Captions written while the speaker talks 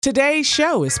Today's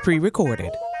show is pre-recorded.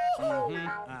 Y'all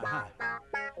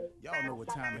know what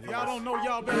time it is. Y'all don't know,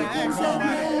 y'all better ask somebody.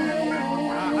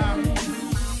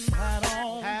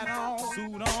 Hat on,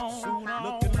 suit on,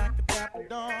 looking like a dapper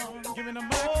dog, giving them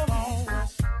all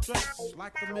dressed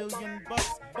like $1,000,000,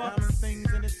 diamond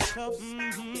things in its cuffs.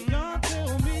 Y'all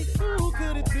tell me who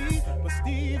could it be but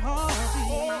Steve Harvey?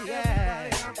 Everybody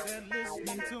out there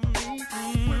listening to me,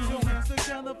 put your hands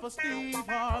together for Steve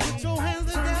Harvey. Put your hands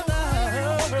together.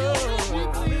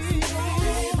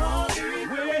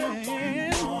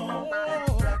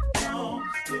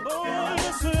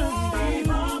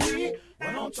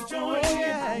 Why don't you join me?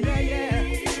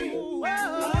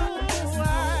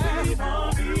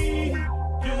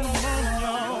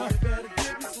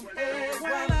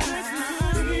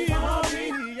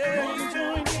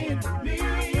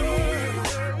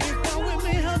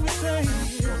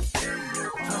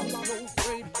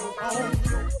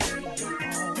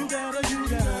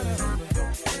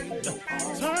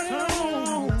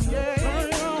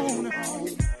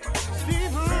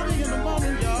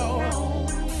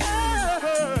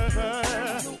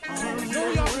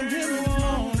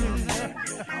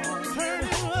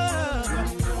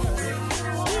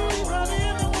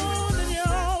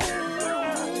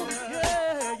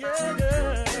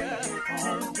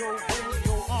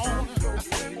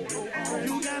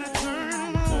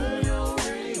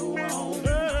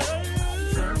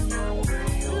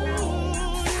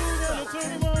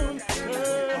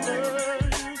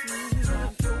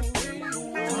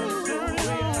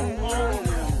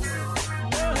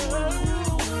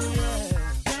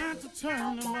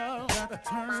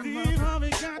 Steve Harvey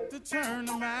got to turn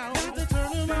them out. Got to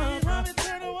turn them out. Harvey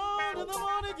turn them on to the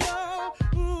morning, y'all.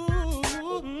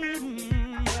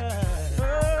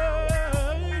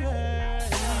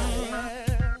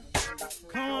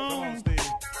 Come on,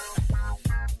 Steve.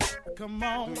 Come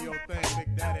on. Do your thing,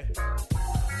 Big Daddy.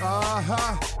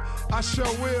 I sure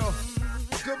will.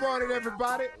 Good morning,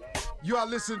 everybody. You are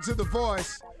listening to The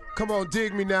Voice. Come on,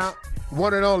 dig me now.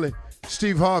 One and only,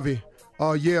 Steve Harvey.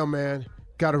 Oh, yeah, man.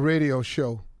 Got a radio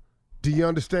show. Do you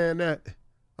understand that?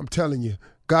 I'm telling you,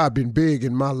 God been big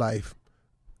in my life.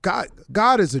 God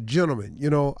is a gentleman.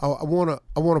 You know, I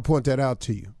wanna point that out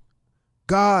to you.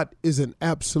 God is an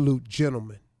absolute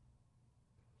gentleman.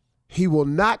 He will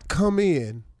not come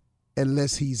in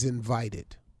unless he's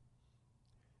invited.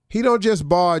 He don't just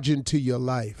barge into your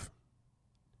life.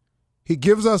 He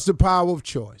gives us the power of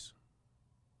choice.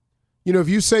 You know, if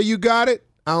you say you got it,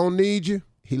 I don't need you,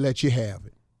 he lets you have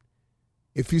it.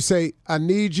 If you say, I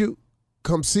need you,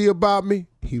 come see about me,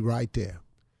 he right there.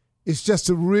 It's just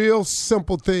a real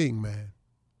simple thing, man.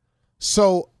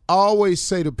 So I always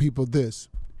say to people this,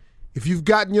 if you've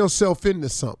gotten yourself into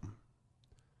something,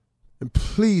 and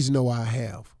please know I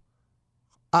have,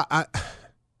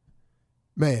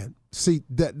 man, see,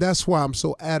 that's why I'm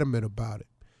so adamant about it.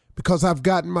 Because I've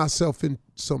gotten myself in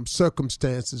some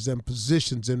circumstances and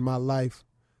positions in my life.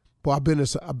 Boy,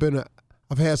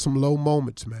 I've had some low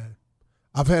moments, man.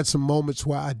 I've had some moments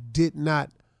where I did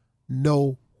not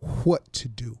know what to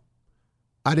do.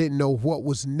 I didn't know what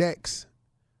was next.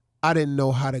 I didn't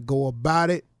know how to go about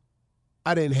it.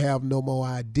 I didn't have no more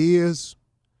ideas.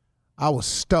 I was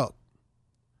stuck.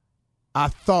 I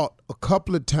thought a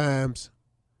couple of times,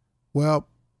 well,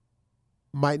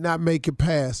 might not make it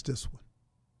past this one.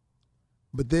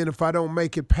 But then if I don't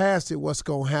make it past it, what's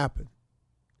going to happen?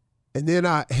 And then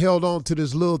I held on to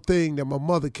this little thing that my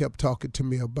mother kept talking to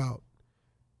me about.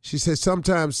 She said,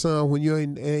 sometimes, son, when you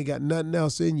ain't got nothing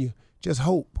else in you, just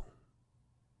hope.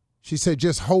 She said,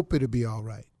 just hope it'll be all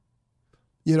right.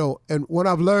 You know, and what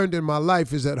I've learned in my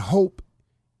life is that hope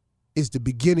is the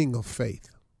beginning of faith.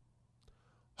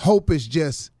 Hope is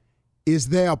just, is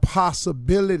there a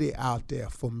possibility out there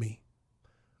for me?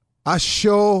 I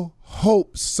sure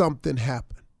hope something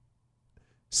happened.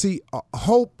 See,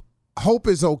 hope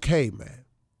is okay, man.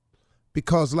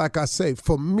 Because like I say,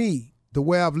 for me, the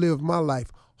way I've lived my life,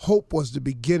 hope was the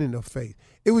beginning of faith.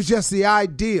 It was just the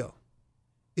idea.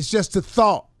 It's just the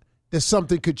thought that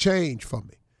something could change for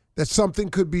me, that something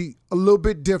could be a little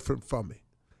bit different for me,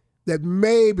 that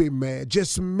maybe, man,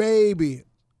 just maybe,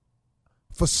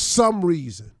 for some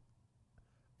reason,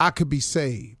 I could be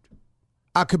saved.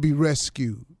 I could be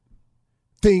rescued.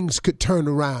 Things could turn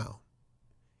around.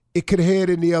 It could head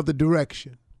in the other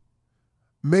direction.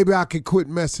 Maybe I could quit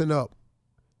messing up.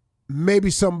 Maybe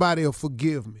somebody will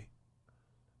forgive me.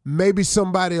 Maybe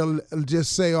somebody will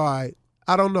just say, all right,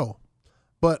 I don't know.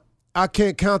 But I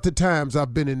can't count the times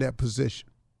I've been in that position.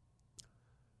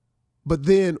 But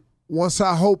then once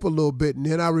I hope a little bit, and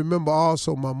then I remember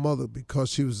also my mother, because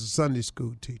she was a Sunday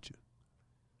school teacher.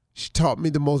 She taught me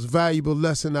the most valuable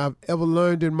lesson I've ever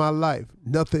learned in my life.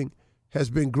 Nothing has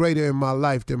been greater in my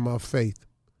life than my faith.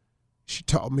 She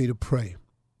taught me to pray.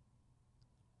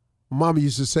 Mama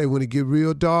used to say, when it get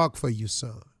real dark for you,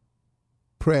 son,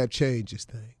 prayer changes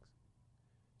things.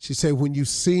 She said, when you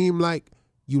seem like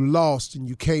you lost and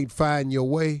you can't find your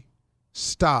way,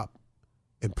 stop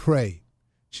and pray.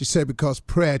 She said, because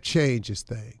prayer changes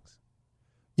things.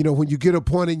 You know, when you get a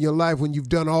point in your life when you've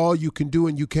done all you can do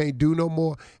and you can't do no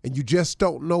more and you just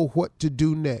don't know what to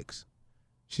do next,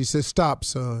 she said, stop,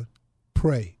 son,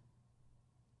 pray.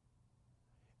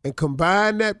 And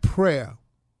combine that prayer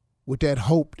with that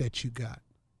hope that you got.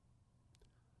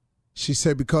 She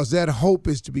said, because that hope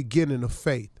is the beginning of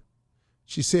faith.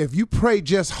 She said, if you pray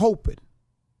just hoping,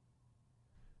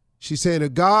 she said,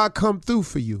 if God come through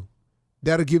for you,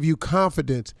 that'll give you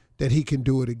confidence that he can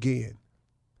do it again.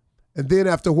 And then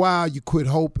after a while, you quit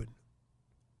hoping.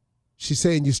 She's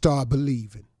saying you start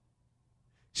believing.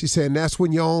 She's saying that's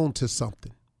when you're on to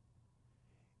something.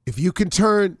 If you can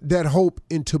turn that hope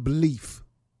into belief,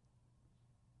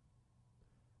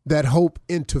 that hope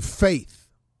into faith,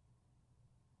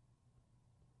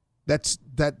 that's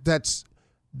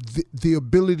the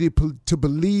ability to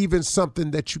believe in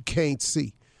something that you can't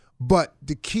see. But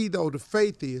the key, though, to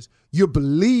faith is you're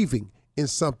believing in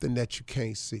something that you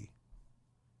can't see.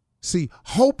 See,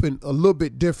 hoping a little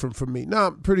bit different from me. Now,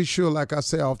 I'm pretty sure, like I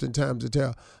say oftentimes, I tell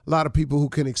a lot of people who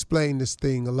can explain this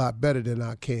thing a lot better than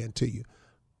I can to you.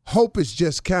 Hope is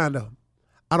just kind of,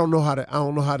 I don't know how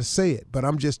to say it, but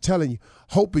I'm just telling you,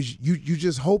 hope is you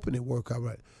just hoping it work out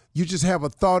right. You just have a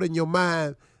thought in your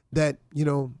mind that, you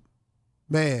know,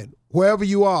 man, wherever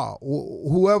you are,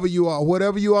 whoever you are,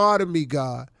 whatever you are to me,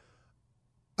 God,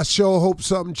 I sure hope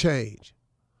something change.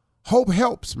 Hope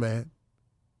helps, man.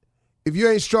 If you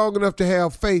ain't strong enough to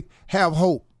have faith, have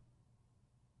hope.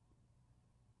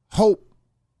 Hope.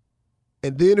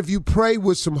 And then if you pray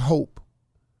with some hope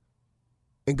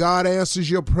and God answers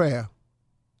your prayer,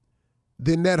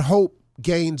 then that hope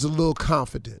gains a little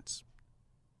confidence.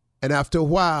 And after a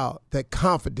while, that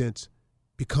confidence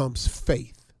becomes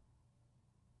faith.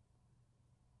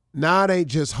 Now it ain't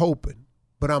just hoping,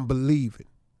 but I'm believing.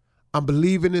 I'm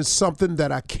believing in something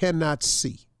that I cannot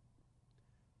see.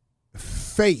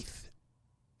 Faith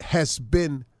has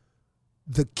been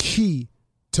the key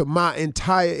to my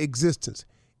entire existence,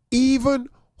 even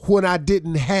when I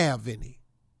didn't have any.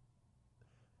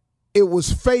 It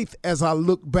was faith, as I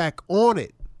look back on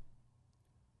it,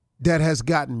 that has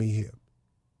gotten me here.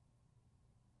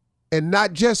 And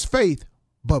not just faith,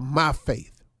 but my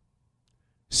faith.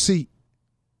 See,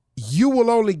 you will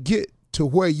only get to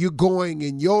where you're going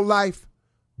in your life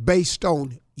based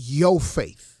on your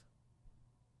faith.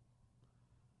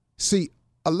 See,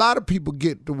 a lot of people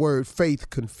get the word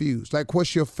faith confused. Like,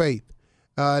 what's your faith?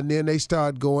 And then they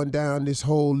start going down this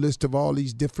whole list of all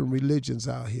these different religions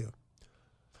out here.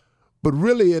 But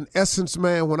really, in essence,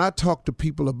 man, when I talk to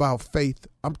people about faith,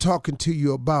 I'm talking to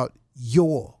you about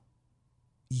your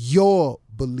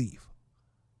belief.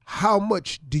 How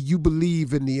much do you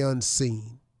believe in the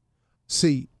unseen?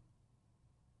 See,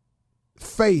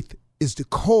 faith is the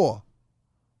core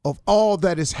of all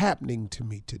that is happening to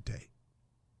me today.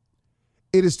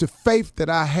 It is the faith that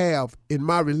I have in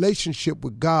my relationship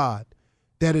with God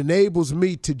that enables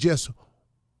me to just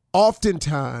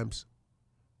oftentimes,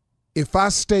 if I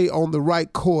stay on the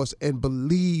right course and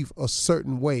believe a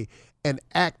certain way and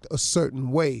act a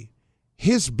certain way,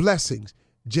 his blessings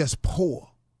just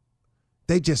pour.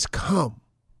 They just come.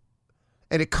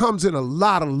 And it comes in a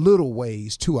lot of little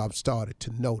ways, too, I've started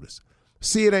to notice.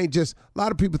 See, it ain't just, a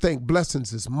lot of people think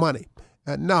blessings is money.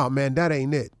 No, man, that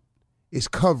ain't it. It's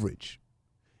coverage.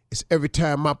 It's every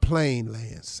time my plane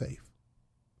lands safe.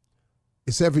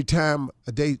 It's every time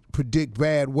they predict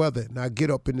bad weather and I get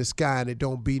up in the sky and it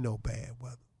don't be no bad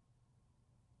weather.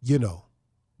 You know,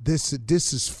 this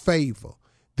is favor.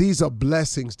 These are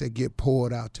blessings that get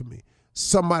poured out to me.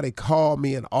 Somebody call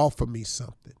me and offer me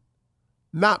something.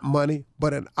 Not money,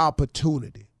 but an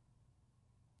opportunity.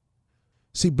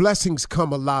 See, blessings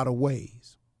come a lot of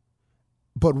ways.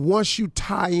 But once you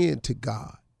tie into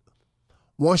God,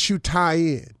 once you tie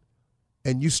in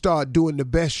and you start doing the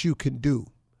best you can do,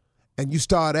 and you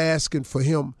start asking for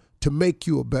him to make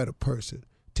you a better person,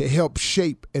 to help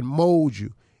shape and mold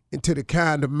you into the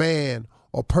kind of man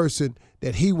or person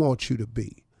that he wants you to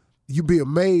be, you'd be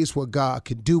amazed what God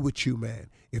can do with you,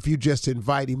 man, if you just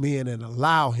invite him in and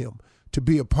allow him to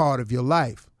be a part of your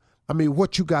life. I mean,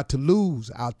 what you got to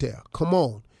lose out there? Come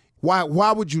on.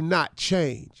 Why would you not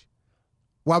change?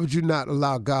 Why would you not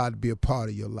allow God to be a part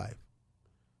of your life?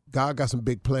 God got some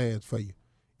big plans for you.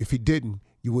 If he didn't,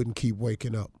 you wouldn't keep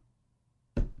waking up.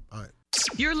 All right.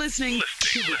 You're listening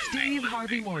to the Steve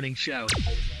Harvey Morning Show.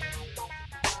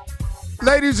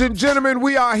 Ladies and gentlemen,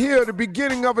 we are here at the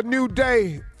beginning of a new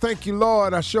day. Thank you,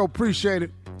 Lord. I sure appreciate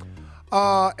it.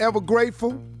 Ever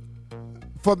grateful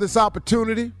for this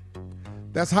opportunity.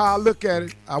 That's how I look at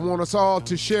it. I want us all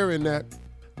to share in that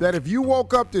if you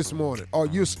woke up this morning or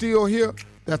you're still here,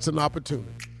 that's an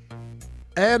opportunity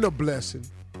and a blessing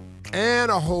and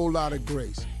a whole lot of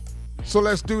grace. So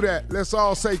let's do that. Let's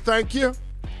all say thank you.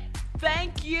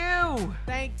 Thank you.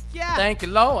 Thank you. Thank you,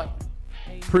 Lord.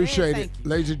 Appreciate Thank it. you.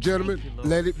 Ladies and gentlemen,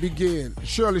 let it begin.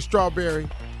 Shirley Strawberry,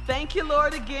 Thank you,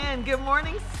 Lord, again. Good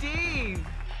morning, Steve.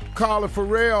 Carla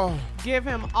Farrell, Give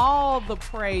him all the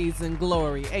praise and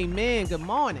glory. Amen. Good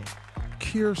morning.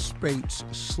 Kier Spates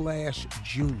 /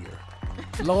 Junior.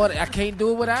 Lord, I can't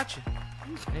do it without you.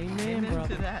 Amen, Amen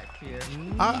brother. to that, kid.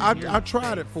 I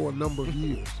tried it for a number of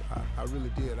years. I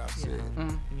really did. I said,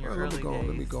 In your well, early let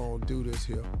me days. go and do this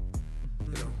here.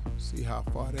 See how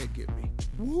far that get me.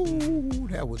 Woo,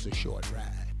 that was a short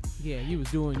ride. Yeah, you was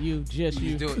doing you, just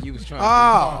you. You was trying to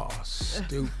Oh,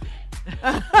 stupid.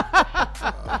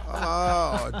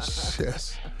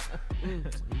 Just.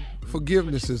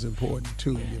 Forgiveness is important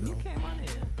too, you know. Came on in.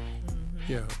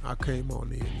 Yeah, I came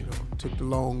on in, took the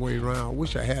long way around.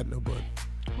 Wish I hadn't, but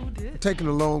Who did? taking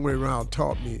the long way around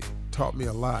taught me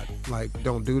a lot. Like,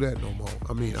 don't do that no more.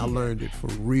 I mean, I learned it for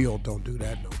real. Don't do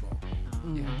that no more.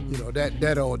 You know,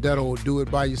 that old do it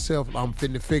by yourself. I'm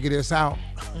finna figure this out.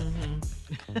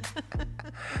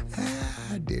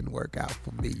 It didn't work out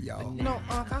for me, y'all. You know,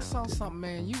 Unc, I saw something,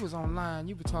 man. You was online.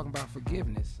 You were talking about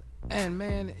forgiveness. And,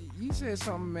 man, you said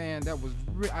something, man, that was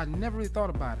I never really thought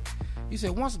about it. You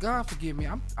said, once God forgive me,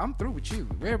 I'm through with you.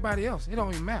 Everybody else, it don't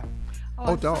even matter.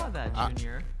 Oh, I dog. saw that,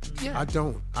 Junior. Yeah. I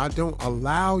don't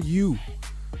allow you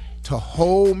to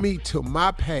hold me to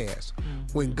my past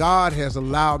when God has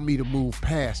allowed me to move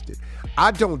past it.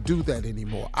 I don't do that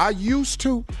anymore. I used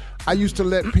to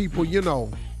let people,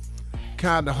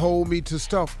 kind of hold me to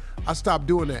stuff. I stopped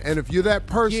doing that. And if you're that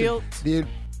person, Guilt. then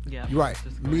Yeah, you're right.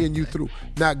 just Me and you say. through.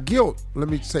 Now, guilt, let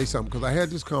me say something, because I had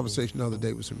this conversation the other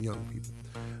day with some young people.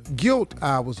 Guilt,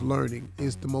 I was learning,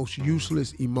 is the most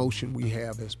useless emotion we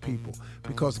have as people,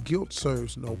 because guilt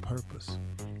serves no purpose.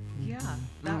 Yeah,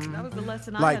 that was the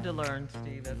lesson I Like- had to learn,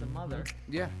 Steve, as a mother.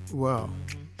 Yeah. Wow.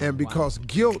 And because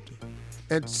guilt,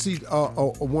 and see,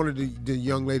 one of the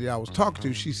young lady I was talking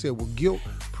to, she said, well, guilt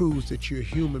proves that you're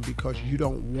human because you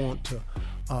don't want to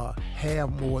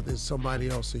have more than somebody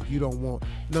else, and you don't want,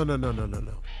 no.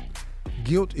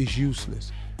 Guilt is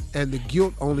useless. And the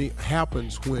guilt only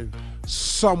happens when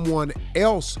someone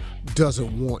else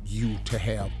doesn't want you to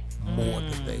have more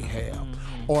than they have,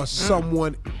 or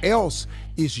someone else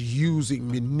is using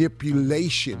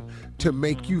manipulation to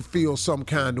make you feel some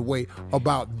kind of way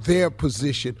about their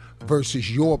position versus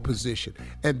your position.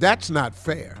 And that's not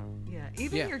fair. Yeah,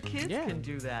 even Yeah. your kids Yeah. can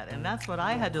do that. And that's what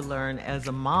I had to learn as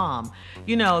a mom.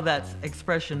 That's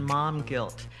expression mom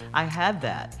guilt. I had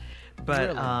that. But,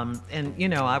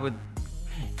 Really? I would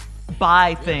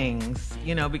buy things,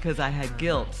 because I had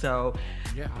guilt. So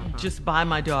Yeah. just buy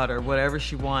my daughter whatever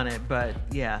she wanted. But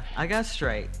yeah, I got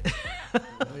straight.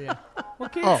 Yeah. Well,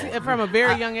 kids from a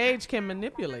very young age can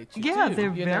manipulate you. Yeah, too,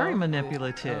 they're you very know?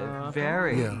 manipulative.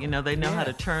 Very. Yeah. They know how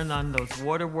to Yeah. turn on those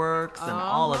waterworks and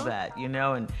all of that,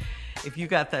 and if you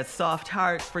got that soft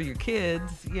heart for your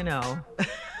kids,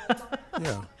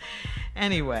 Yeah.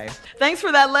 Anyway, thanks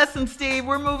for that lesson, Steve.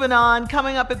 We're moving on.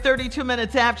 Coming up at 32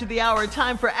 minutes after the hour,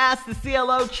 time for Ask the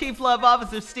CLO. Chief Love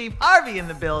Officer Steve Harvey in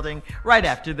the building right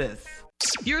after this.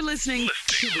 You're listening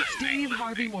to the Steve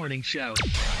Harvey Morning Show.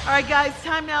 All right, guys,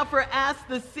 time now for Ask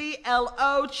the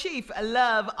CLO. Chief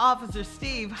Love Officer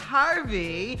Steve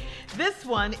Harvey. This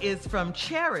one is from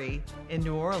Cherry in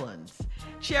New Orleans.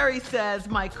 Cherry says,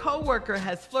 my coworker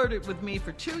has flirted with me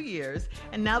for 2 years,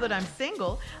 and now that I'm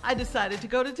single, I decided to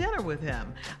go to dinner with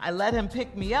him. I let him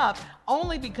pick me up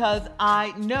only because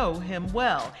I know him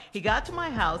well. He got to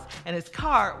my house, and his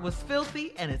car was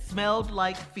filthy, and it smelled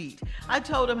like feet. I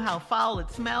told him how foul it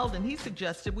smelled, and he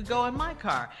suggested we go in my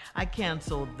car. I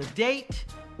canceled the date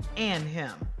and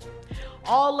him.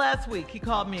 All last week, he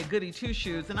called me a goody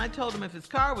two-shoes, and I told him if his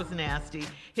car was nasty,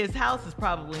 his house is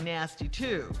probably nasty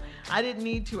too. I didn't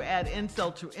need to add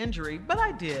insult to injury, but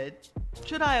I did.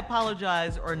 Should I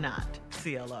apologize or not,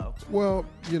 CLO? Well,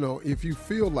 if you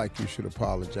feel like you should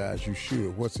apologize, you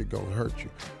should. What's it going to hurt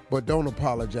you? But don't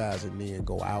apologize and then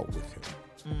go out with him.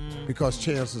 Because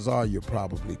chances are you're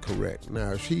probably correct.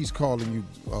 Now, if he's calling you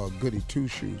goody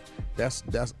two-shoes, That's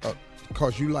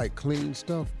because you like clean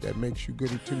stuff that makes you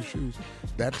goody two shoes.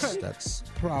 That's a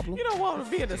problem. You don't want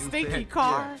to be in a stinky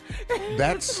car.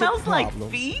 That's It smells a like problem.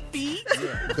 feet.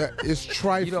 That is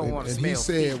trifling. You don't wanna and he smell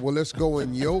said, feet. well, let's go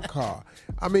in your car.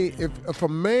 I mean, if a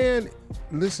man,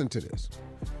 listen to this.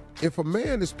 If a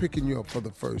man is picking you up for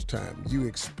the first time, you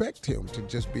expect him to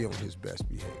just be on his best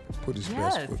behavior, put his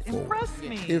best Yes, foot forward. impress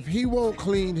me. If he won't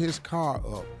clean his car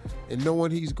up and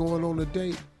knowing he's going on a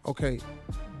date, okay,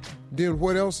 then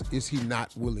what else is he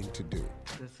not willing to do?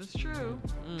 This is true.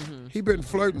 He been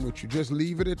flirting with you. Just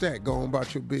leave it at that. Go on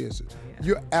about your business.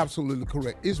 You're absolutely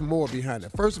correct. It's more behind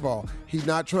that. First of all, he's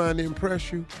not trying to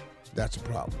impress you. That's a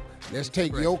problem. Let's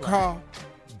take your car.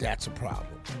 That's a problem.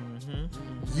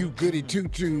 You goody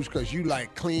two-shoes because you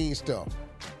like clean stuff.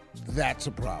 That's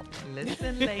a problem.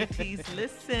 Listen, ladies,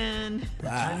 listen. Bye.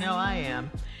 I know I am.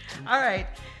 All right.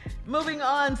 Moving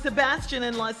on, Sebastian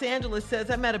in Los Angeles says,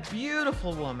 I met a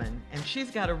beautiful woman, and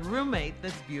she's got a roommate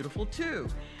that's beautiful too.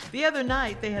 The other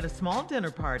night, they had a small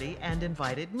dinner party and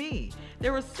invited me.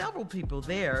 There were several people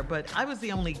there, but I was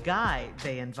the only guy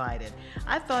they invited.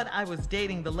 I thought I was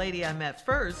dating the lady I met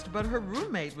first, but her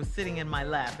roommate was sitting in my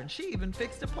lap, and she even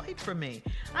fixed a plate for me.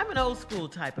 I'm an old school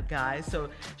type of guy, so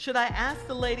should I ask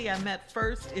the lady I met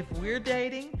first if we're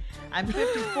dating? I'm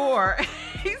 54.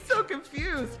 He's so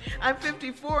confused. I'm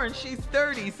 54 and she's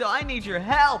 30, so I need your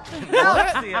help.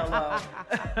 Help, CLO.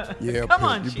 Yeah, Come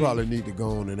on, you Chief. probably need to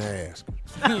go on and ask.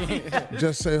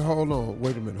 Just say, hold on,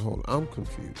 wait a minute, hold on. I'm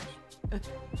confused.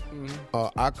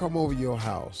 I come over your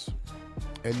house,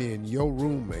 and then your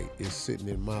roommate is sitting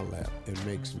in my lap and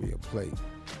makes me a plate.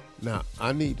 Now,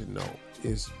 I need to know,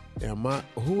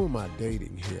 who am I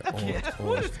dating here?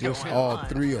 Or is just going all on?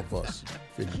 three of us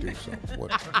finna do something?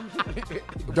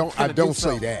 Don't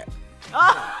say that.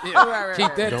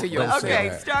 Keep that Don't- to don't yourself. say Okay,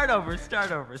 that. start over,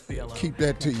 CLO. Keep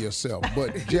that to yourself.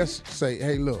 But just say,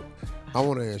 hey, look, I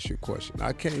want to ask you a question.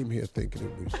 I came here thinking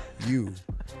it was you,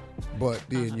 but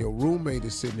then your roommate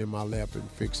is sitting in my lap and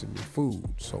fixing me food.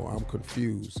 So I'm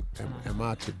confused. Am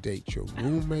I to date your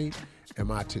roommate?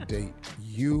 Am I to date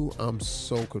you? I'm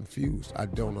so confused. I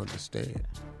don't understand.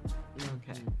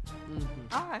 Okay.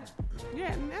 All right.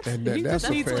 Yeah, and that's, And he that's just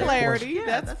a needs fair clarity.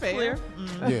 Yeah, that's fair. clear.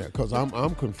 Yeah, because I'm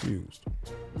confused.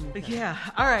 Yeah.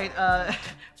 All right.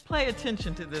 Pay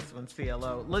attention to this one,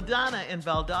 CLO. LaDonna in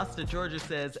Valdosta, Georgia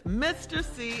says, Mr.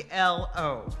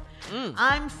 CLO,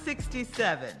 I'm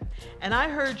 67, and I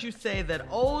heard you say that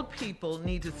old people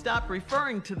need to stop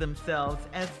referring to themselves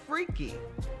as freaky.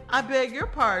 I beg your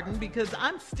pardon because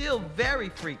I'm still very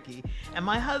freaky, and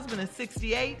my husband is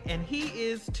 68, and he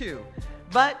is too.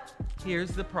 But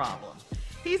here's the problem.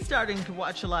 He's starting to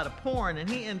watch a lot of porn, and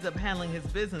he ends up handling his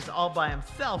business all by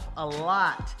himself a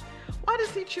lot. Why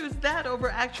does he choose that over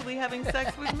actually having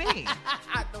sex with me?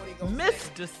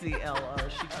 Mr. CLO,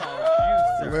 she calls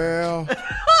you, sir. Well,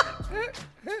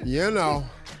 you know.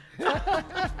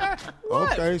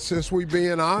 Okay, since we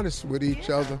being honest with each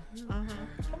other.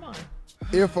 Come on.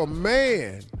 If a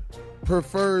man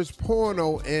prefers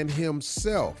porno and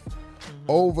himself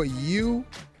over you,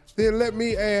 then let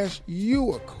me ask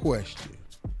you a question.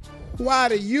 Why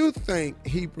do you think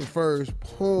he prefers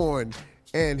porn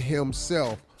and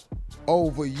himself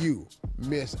over you,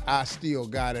 Miss I Still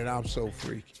Got It, I'm So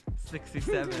Freaky?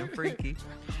 67 and freaky.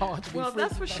 Hard to be Well,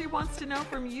 that's freaky, what she baby. wants to know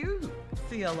from you,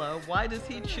 CLO. Why does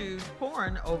he choose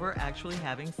porn over actually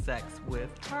having sex with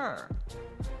her?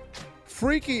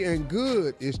 Freaky and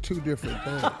good is two different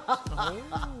things.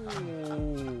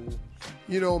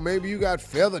 You know, maybe you got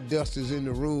feather dusters in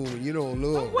the room, and you know, a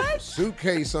little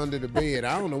suitcase under the bed.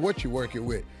 I don't know what you're working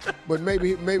with, but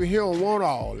maybe he don't want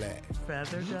all that.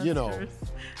 Feather dusters? You know.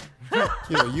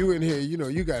 You know, you in here, you know,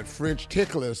 you got French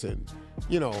ticklers, and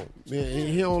he don't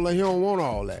want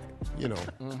all that. You know.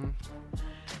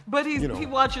 But You know. he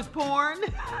watches porn?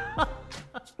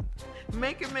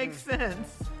 Make it make sense.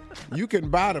 You can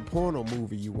buy the porno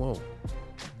movie you want.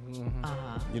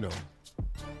 You know,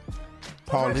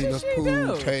 Paulina's she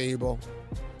pool do? table.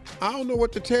 I don't know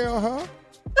what to tell her.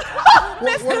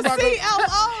 Mr. am I gonna-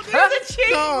 CLO, You're the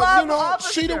chief love you know,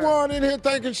 officer. she the one in here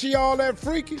thinking she all that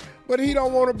freaky, but he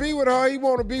don't want to be with her. He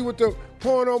want to be with the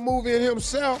porno movie and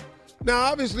himself. Now,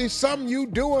 obviously, something you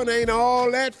doing ain't all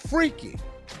that freaky.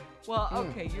 Well,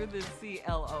 okay, you're the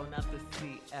CLO, not the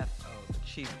CFO, the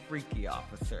Chief Freaky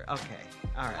Officer. Okay,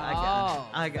 all right,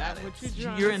 I got it. what you're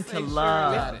trying You're to into say, Shirley?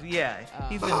 love. Got it. Yeah,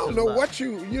 he's I into don't know love. what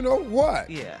you know what.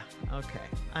 Yeah, okay,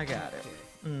 I got it.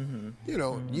 You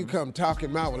know, you come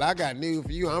talking about, well, I got news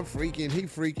for you. I'm freaky and he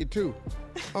freaky too.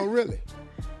 Oh, really?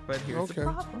 But here's Okay.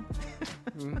 the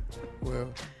problem.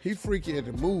 Well, he freaky at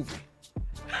the movie.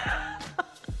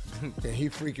 And he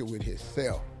freaky with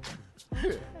himself.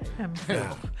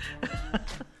 Himself.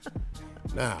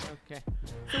 Now. Okay.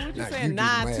 So what you Now, saying?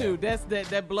 you 9-2.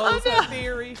 That blows her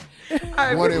theory. All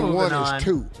right, 1 we're and moving 1 on. is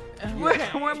 2.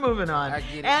 We're moving on. I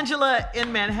get it. Angela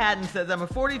in Manhattan says, I'm a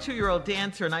 42-year-old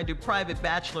dancer and I do private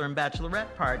bachelor and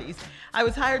bachelorette parties. I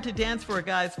was hired to dance for a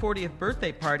guy's 40th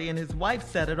birthday party and his wife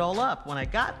set it all up. When I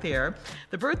got there,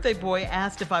 the birthday boy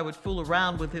asked if I would fool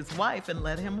around with his wife and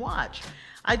let him watch.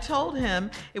 I told him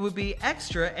it would be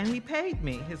extra and he paid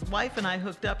me. His wife and I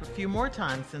hooked up a few more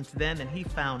times since then and he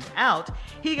found out.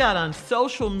 He got on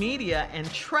social media and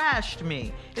trashed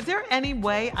me. Is there any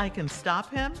way I can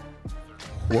stop him?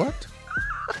 What?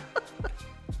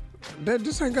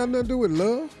 This ain't got nothing to do with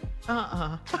love.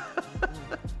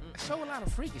 So a lot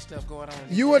of freaky stuff going on.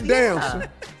 You a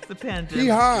dancer. It's the pandemic. He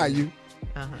hire you.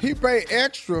 He pay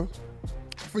extra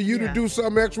for you to do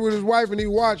something extra with his wife, and he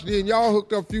watched it, and y'all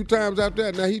hooked up a few times after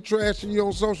that. Now he trashing you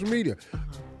on social media.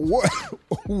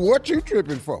 What you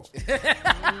tripping for?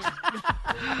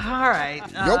 All right.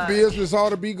 Your business ought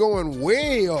to be going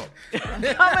way up.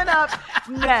 Coming up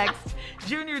next,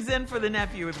 Junior's in for the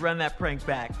nephew with Run That Prank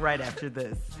Back right after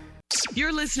this.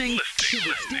 You're listening to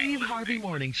the Steve Harvey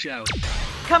Morning Show.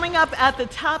 Coming up at the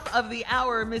top of the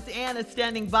hour, Miss Ann is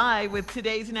standing by with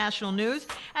today's national news.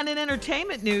 And in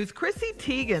entertainment news, Chrissy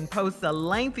Teigen posts a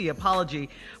lengthy apology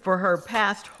for her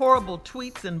past horrible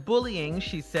tweets and bullying,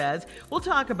 she says. We'll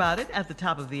talk about it at the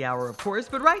top of the hour, of course.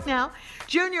 But right now,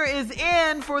 Junior is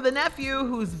in for the nephew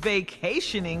who's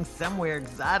vacationing somewhere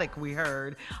exotic, we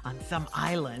heard, on some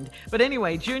island. But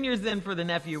anyway, Junior's in for the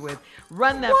nephew with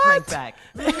Run That Prank Back.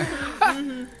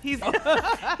 He's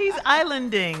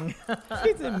islanding.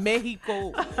 He's in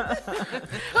Mexico.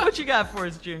 What you got for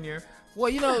us, Junior? Well,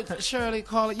 you know, Shirley,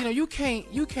 call it. You know, you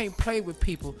can't play with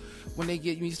people when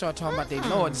you start talking about their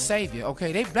Lord and Savior.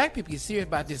 Okay, they black people get serious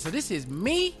about this. So this is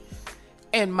me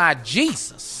and my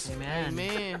Jesus. Amen.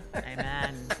 Man.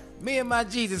 Amen. Me and my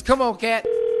Jesus. Come on, cat.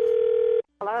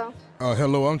 Hello,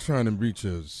 Hello, I'm trying to reach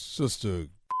a sister.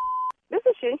 this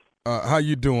is she. How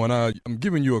you doing? I'm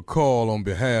giving you a call on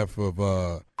behalf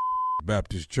of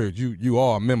Baptist Church. You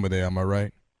are a member there, am I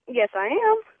right? Yes, I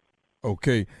am.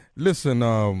 Okay. Listen,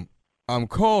 I'm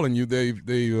calling you. They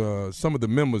some of the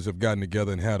members have gotten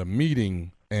together and had a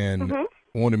meeting and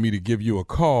wanted me to give you a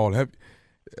call.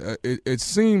 It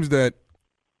seems that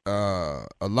a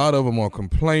lot of them are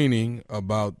complaining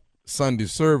about Sunday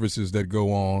services that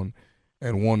go on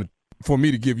and wanted for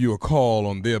me to give you a call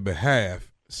on their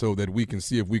behalf so that we can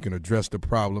see if we can address the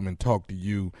problem and talk to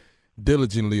you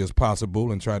diligently as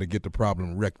possible and try to get the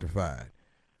problem rectified.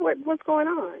 What's going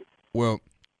on? Well,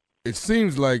 it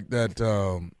seems like that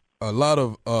a lot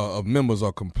of members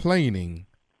are complaining.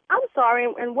 I'm sorry,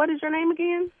 and what is your name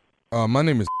again? My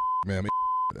name is ma'am.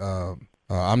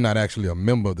 I'm not actually a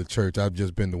member of the church. I've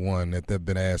just been the one that they've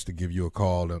been asked to give you a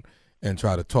call and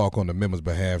try to talk on the members'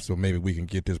 behalf so maybe we can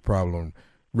get this problem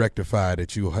rectified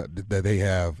that they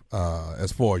have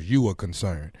as far as you are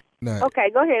concerned. Now, Okay,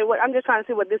 go ahead. I'm just trying to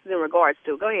see what this is in regards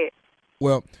to. Go ahead.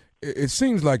 well, it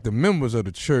seems like the members of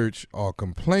the church are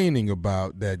complaining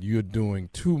about that you're doing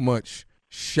too much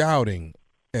shouting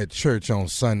at church on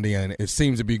Sunday, and it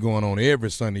seems to be going on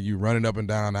every Sunday. You running up and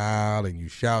down the aisle and you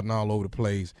shouting all over the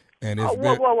place, and it's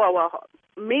Whoa.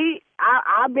 Me,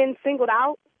 I've been singled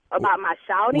out about my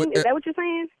shouting. Is that what you're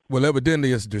saying? Well,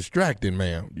 evidently it's distracting,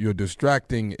 ma'am. You're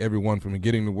distracting everyone from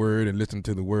getting the word and listening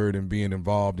to the word and being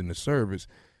involved in the service.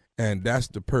 And that's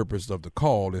the purpose of the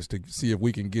call, is to see if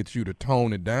we can get you to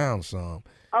tone it down some.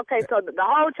 Okay, so the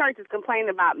whole church is complaining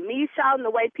about me shouting,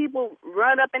 the way people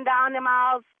run up and down them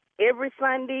aisles every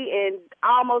Sunday and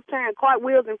almost turn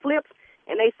cartwheels and flips,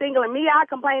 and they singling me out,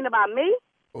 complaining about me?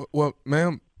 Well,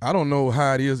 ma'am, I don't know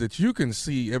how it is that you can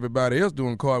see everybody else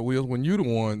doing cartwheels when you're the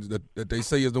ones that they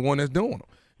say is the one that's doing them.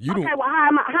 Well,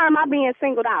 how am I being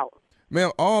singled out?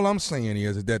 Ma'am, all I'm saying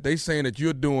is that they saying that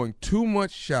you're doing too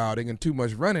much shouting and too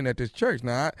much running at this church.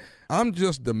 Now, I'm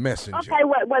just the messenger. Okay,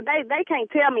 well, they can't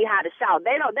tell me how to shout.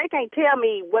 They can't tell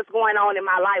me what's going on in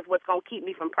my life, what's gonna keep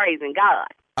me from praising God.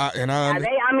 They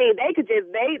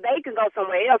can go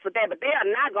somewhere else with that, but they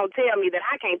are not gonna tell me that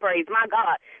I can't praise my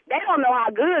God. They don't know how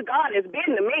good God has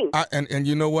been to me. And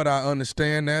you know what? I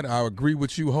understand that. I agree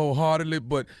with you wholeheartedly,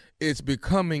 but it's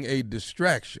becoming a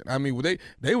distraction. I mean,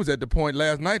 they was at the point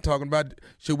last night talking about,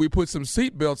 should we put some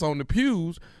seatbelts on the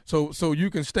pews so you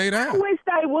can stay down? I wish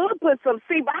they would put some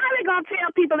seat, but how they gonna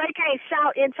tell people they can't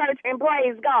shout in church and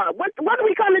praise God? What do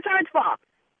we come to church for?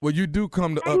 Well, you do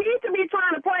come to. They need to be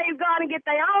trying to praise God and get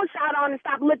their own shout on and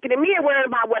stop looking at me and worrying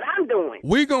about what I'm doing.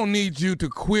 We're going to need you to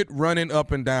quit running up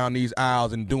and down these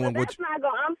aisles and doing what you...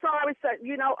 I'm sorry, sir.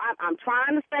 You know, I'm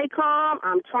trying to stay calm.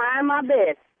 I'm trying my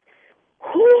best.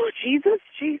 Whew, Jesus,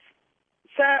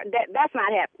 sir, that's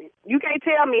not happening. You can't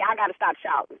tell me I got to stop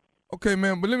shouting. Okay,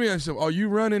 ma'am, but let me ask you something. Are you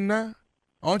running now?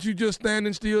 Aren't you just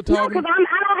standing still talking? No, because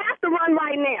I don't have to run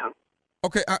right now.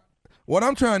 Okay, what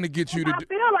I'm trying to get you to do. I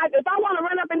feel like if I want to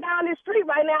run up and down this street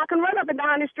right now, I can run up and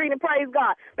down this street and praise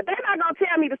God. But they're not going to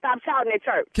tell me to stop shouting at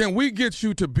church. Can we get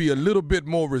you to be a little bit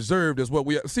more reserved as what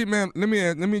we see, ma'am? Let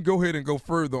me go ahead and go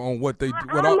further on what they do.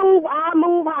 I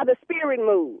move how the Spirit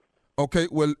moves. Okay,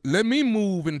 well, let me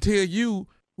move and tell you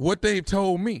what they've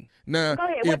told me. Now, go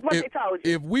ahead. What they told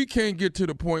you? If we can't get to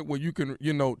the point where you can,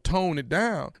 tone it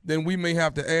down, then we may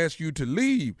have to ask you to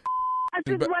leave. I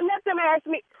just want to let them ask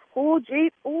me,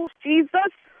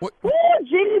 Jesus? What?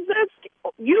 Jesus?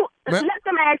 Let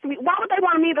them ask me, why would they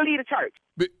want me to leave the church?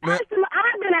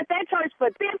 I've been at that church for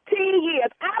 15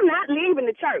 years. I'm not leaving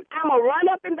the church. I'm going to run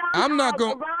up and down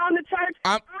around the church.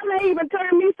 I'm going to even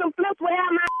turn me some flips wherever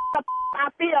I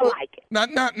feel like it.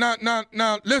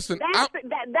 Now, listen.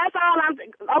 That's all I'm.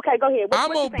 Okay, go ahead.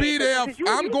 I'm going to be there.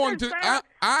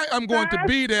 I am going to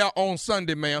be there on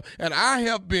Sunday, ma'am, and I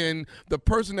have been the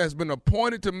person that's been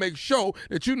appointed to make sure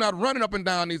that you're not running up and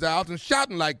down these aisles and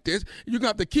shouting like this. You're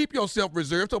going to have to keep yourself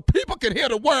reserved so people can hear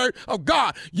the word of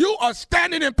God. You are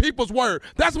standing in people's word.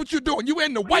 That's what you're doing. You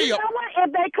in the way of. You know what?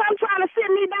 If they come trying to sit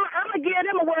me down, I'm going to give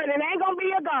them a word, and it ain't going to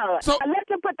be a God. So let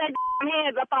them put their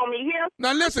hands up on me here.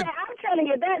 Now, listen. I'm telling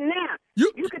you that now.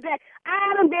 You could say, I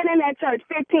haven't been in that church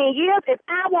 15 years. If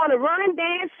I want to run,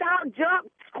 dance, shout,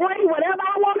 jump, scream, whatever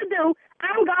I want to do,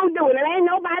 I'm going to do it. And ain't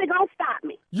nobody going to stop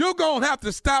me. You're going to have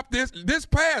to stop this. This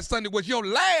past Sunday was your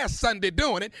last Sunday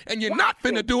doing it, and you're not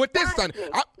finna do it this Sunday.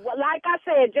 Well, like I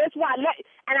said, just watch.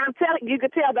 And I'm telling you,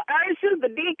 could tell the ushers,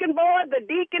 the deacon board, the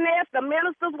deaconess, the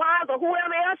minister's wives, or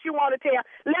whoever else you want to tell,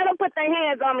 let them put their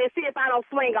hands on me and see if I don't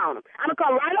swing on them. I'm going to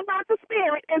come right up out the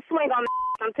Spirit and swing on them.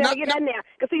 I'm telling you that now.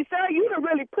 Because, see, sir, you done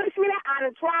really pushed me there. I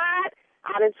done tried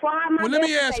my Well, let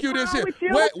me ask you this here.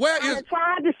 Where is... I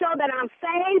tried to show that I'm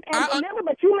saved and delivered,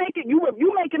 but you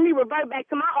making me revert back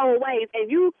to my own ways,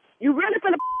 and you really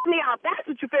finna me off. That's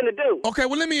what you finna do. Okay,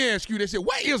 well, let me ask you this here.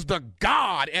 Where is the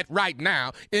God at right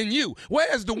now in you?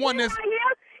 Where is the one that's...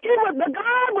 The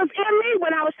God was in me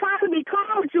when I was trying to be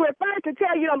calm with you at first to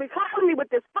tell you don't be calling me with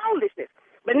this foolishness.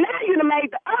 But now you done made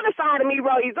the other side of me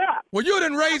raise up. Well, you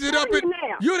done raised it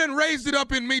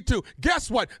up in me too.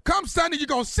 Guess what? Come Sunday, you're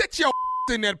gonna sit your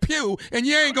in that pew and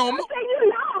you ain't gonna move.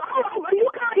 You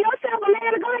call yourself a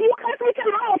man of God, you cuss me to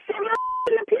my sit my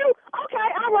in the pew. Okay,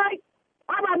 all right,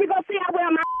 we gonna see how well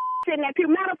my sit in that pew.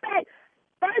 Matter of fact,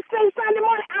 first thing Sunday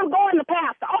morning, I'm going to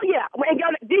pastor. Oh yeah, and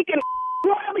your deacon,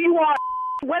 whoever you are,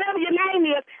 whatever your name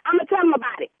is, I'm gonna tell them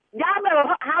about it. Y'all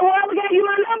better, however gave you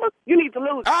my number, you need to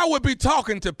lose. I would be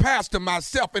talking to Pastor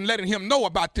myself and letting him know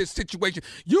about this situation.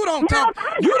 You don't talk.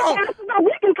 You don't. Pastor,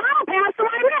 we can call Pastor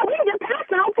right now. We can get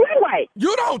Pastor on freeway.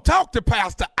 You don't talk to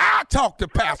Pastor. I talk to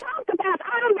Pastor. I talk to Pastor.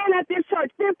 I done been at this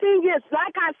church 15 years.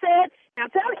 Like I said, I'm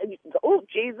telling you,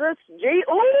 Jesus,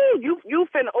 you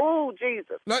finna,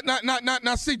 Jesus.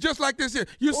 Now, see, just like this here,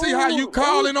 you see how you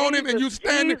calling on him and you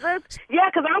standing. Yeah,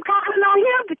 because I'm calling on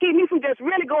him to keep me from just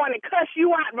really going and cuss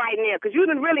you out right now, because you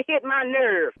done really hit my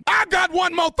nerve. I got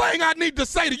one more thing I need to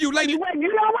say to you, lady. You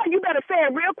know what? You better say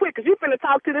it real quick, because you finna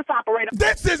talk to this operator.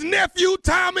 This is Nephew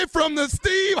Tommy from the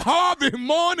Steve Harvey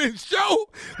Morning Show.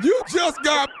 You just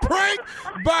got pranked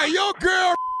by your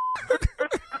girl.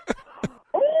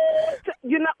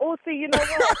 You know what?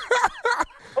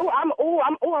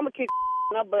 I'm gonna kick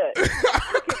my butt.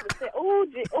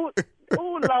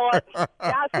 Lord.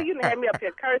 Y'all see, you done had me up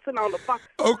here cursing on the phone.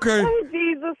 Okay. Oh,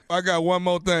 Jesus. I got one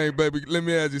more thing, baby. Let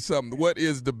me ask you something. What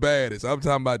is the baddest? I'm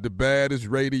talking about the baddest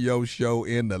radio show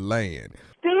in the land.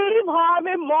 Steve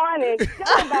Harvey Morning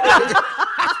Show, baby.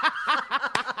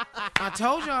 I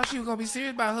told y'all she was gonna be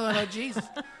serious about her and her Jesus.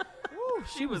 Ooh,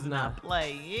 she was not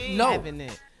playing. No. Having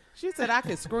it. She said I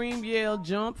could scream, yell,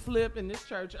 jump, flip in this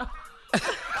church.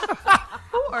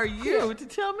 Who are you to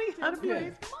tell me how to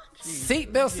praise God?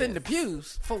 Seatbelts in the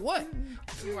pews for what?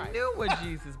 You knew what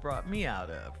Jesus brought me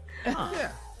out of.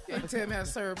 Yeah. You can't tell me how to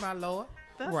serve my Lord.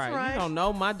 That's right. You don't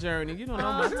know my journey. You don't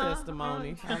know my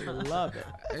testimony. I love it.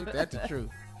 Ain't that the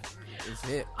truth? It's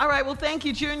it. All right. Well, thank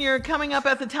you, Junior. Coming up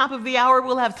at the top of the hour,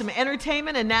 we'll have some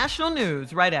entertainment and national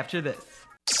news right after this.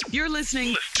 You're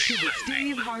listening to the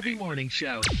Steve Harvey Morning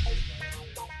Show.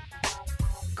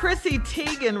 Chrissy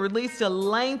Teigen released a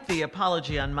lengthy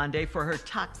apology on Monday for her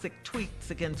toxic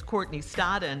tweets against Courtney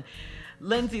Stott and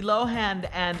Lindsay Lohan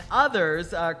and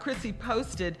others. Chrissy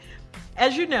posted,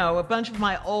 as you know, a bunch of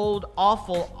my old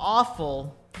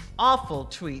awful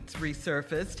tweets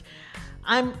resurfaced.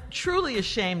 I'm truly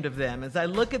ashamed of them. As I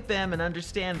look at them and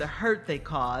understand the hurt they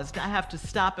caused, I have to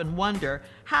stop and wonder,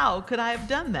 how could I have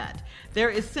done that? There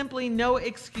is simply no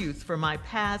excuse for my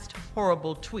past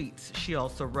horrible tweets, she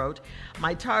also wrote.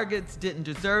 My targets didn't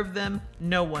deserve them.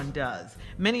 No one does.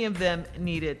 Many of them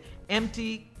needed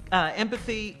empathy,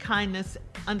 kindness,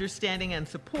 understanding, and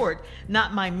support,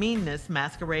 not my meanness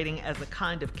masquerading as a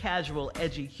kind of casual,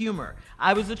 edgy humor.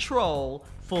 I was a troll,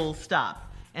 full stop.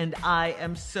 And I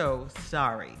am so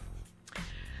sorry.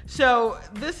 So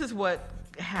this is what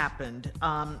happened.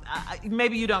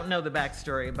 Maybe you don't know the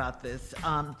backstory about this.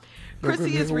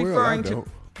 Chrissy is referring to...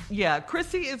 Yeah,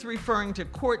 Chrissy is referring to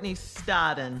Courtney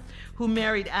Stodden, who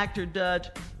married actor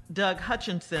Doug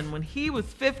Hutchinson when he was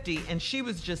 50 and she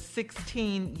was just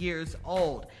 16 years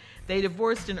old. They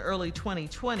divorced in early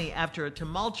 2020 after a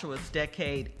tumultuous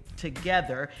decade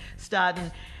together.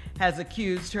 Stodden has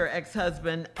accused her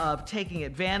ex-husband of taking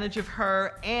advantage of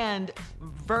her and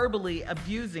verbally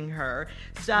abusing her.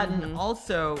 Stodden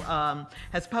also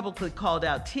has publicly called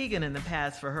out Teigen in the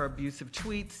past for her abusive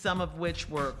tweets, some of which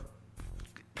were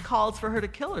calls for her to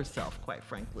kill herself, quite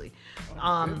frankly.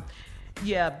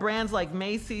 Yeah, brands like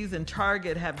Macy's and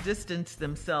Target have distanced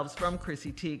themselves from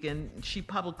Chrissy Teigen. She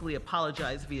publicly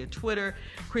apologized via Twitter.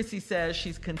 Chrissy says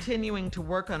she's continuing to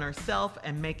work on herself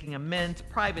and making amends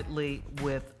privately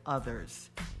with others.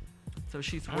 So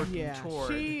she's working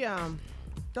toward... She,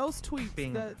 those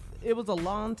tweets, it was a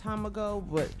long time ago,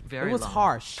 but Very it was long.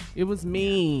 harsh. It was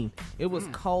mean. It was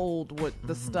cold with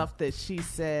the stuff that she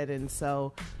said, and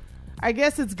so... I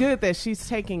guess it's good that she's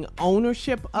taking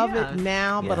ownership of it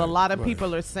now, but a lot of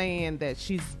people are saying that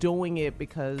she's doing it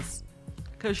because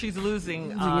she's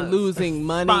losing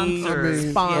money,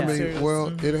 sponsors. Well,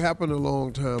 it happened a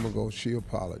long time ago. She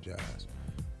apologized.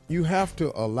 You have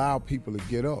to allow people to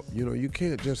get up. You know, you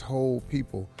can't just hold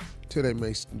people to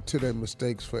their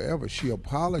mistakes forever. She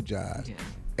apologized,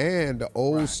 and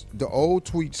the old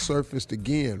tweet surfaced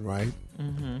again, right?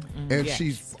 And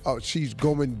she's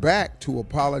going back to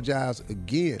apologize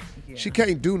again. She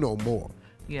can't do no more.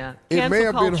 Yeah, it may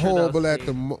have been horrible at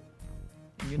the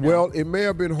well, it may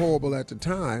have been horrible at the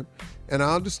time, and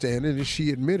I understand it, and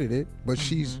she admitted it. But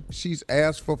she's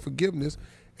asked for forgiveness,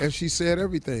 and she said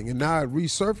everything, and now it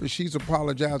resurfaced. She's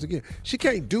apologized again. She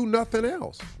can't do nothing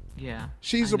else. Yeah,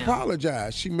 she's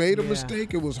apologized. She made a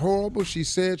mistake. It was horrible. She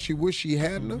said she wished she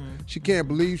hadn't. She can't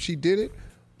believe she did it.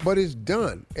 But it's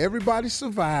done. Everybody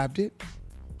survived it.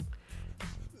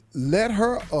 Let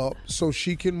her up so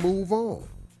she can move on.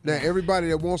 Now, everybody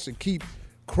that wants to keep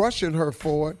crushing her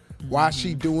for it, why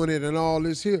she doing it and all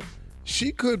this here,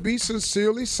 she could be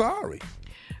sincerely sorry.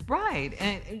 Right.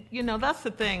 And, you know, that's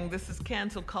the thing. This is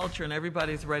cancel culture, and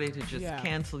everybody's ready to just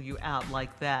cancel you out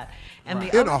like that. And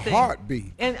the other thing,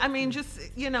 heartbeat. And, I mean, just,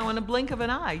 you know, in a blink of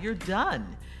an eye, you're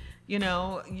done. You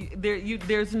know,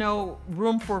 there's no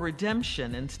room for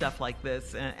redemption and stuff like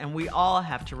this, and we all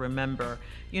have to remember,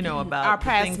 you know, about our the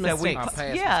past things mistakes.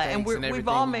 that and we've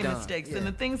all made mistakes, and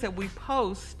the things that we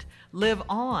post live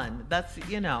on. That's,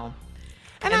 you know,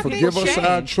 and forgive us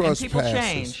our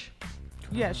trespasses.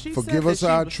 Yeah, she forgive said us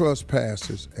our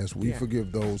trespasses as we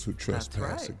forgive those who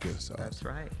trespass against us. That's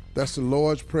right. That's the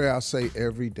Lord's Prayer I say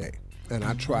every day, and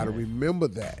I try to remember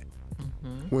that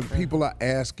when people are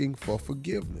asking for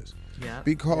forgiveness. Yeah.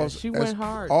 Because she went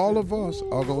hard, all of us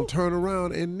are going to turn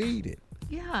around and need it.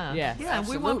 Yeah. Yes, yeah. And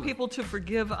we want people to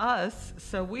forgive us,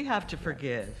 so we have to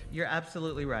forgive. You're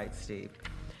absolutely right, Steve.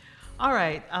 All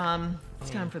right.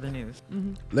 It's time for the news.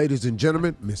 Ladies and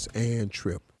gentlemen, Miss Ann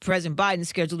Tripp. President Biden is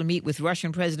scheduled to meet with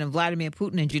Russian President Vladimir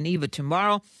Putin in Geneva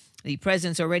tomorrow. The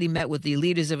president's already met with the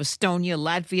leaders of Estonia,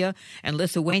 Latvia, and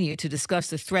Lithuania to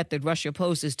discuss the threat that Russia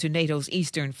poses to NATO's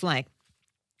eastern flank.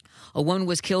 A woman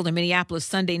was killed in Minneapolis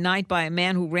Sunday night by a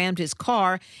man who rammed his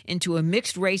car into a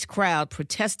mixed-race crowd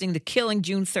protesting the killing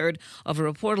June 3rd of a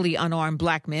reportedly unarmed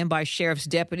black man by sheriff's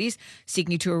deputies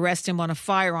seeking to arrest him on a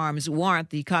firearms warrant.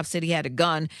 The cop said he had a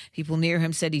gun. People near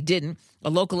him said he didn't. A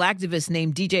local activist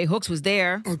named DJ Hooks was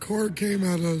there. A car came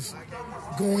at us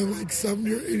going like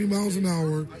 70 or 80 miles an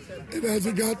hour, and as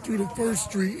it got through the first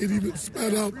street, it even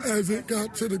sped up as it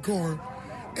got to the car,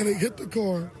 and it hit the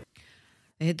car.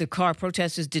 They hit the car.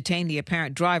 Protesters detained the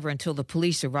apparent driver until the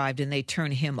police arrived, and they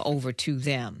turned him over to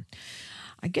them.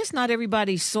 I guess not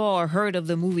everybody saw or heard of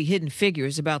the movie Hidden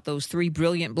Figures about those three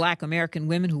brilliant black American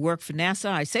women who work for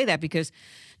NASA. I say that because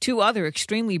two other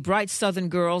extremely bright Southern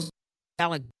girls,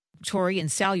 valedictorian and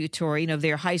salutatorian of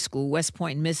their high school, West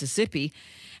Point, Mississippi,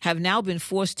 have now been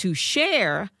forced to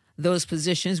share those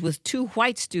positions with two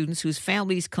white students whose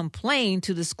families complained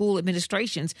to the school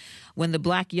administrations when the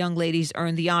black young ladies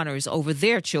earned the honors over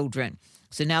their children.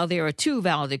 So now there are 2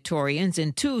 valedictorians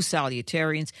and 2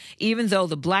 salutarians, even though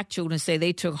the black children say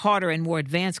they took harder and more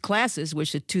advanced classes,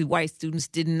 which the 2 white students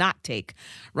did not take.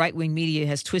 Right-wing media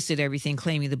has twisted everything,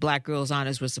 claiming the black girls'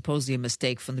 honors was supposedly a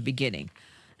mistake from the beginning.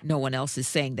 No one else is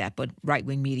saying that, but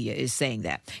right-wing media is saying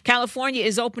that. California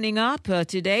is opening up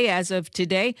today. As of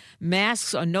today,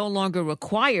 masks are no longer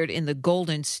required in the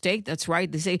Golden State. That's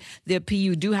right. They say that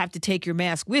you do have to take your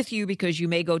mask with you because you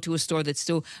may go to a store that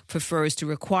still prefers to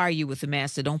require you with a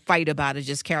mask. So don't fight about it.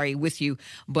 Just carry it with you.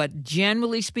 But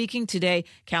generally speaking, today,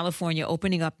 California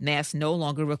opening up, masks no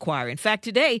longer required. In fact,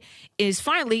 today is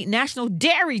finally National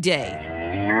Dairy Day.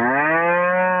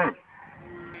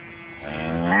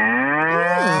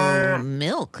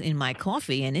 Milk in my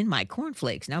coffee and in my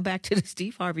cornflakes. Now back to the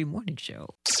Steve Harvey Morning Show.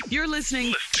 You're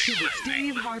listening to the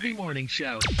Steve Harvey Morning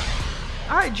Show.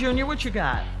 All right, Junior, what you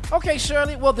got? Okay,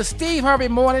 Shirley. Well, the Steve Harvey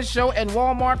Morning Show and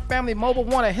Walmart Family Mobile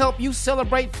want to help you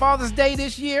celebrate Father's Day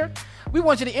this year. We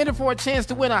want you to enter for a chance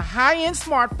to win a high-end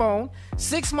smartphone,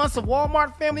 6 months of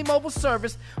Walmart Family Mobile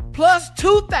service, plus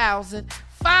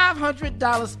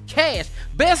 $2,500 cash.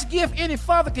 Best gift any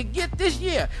father could get this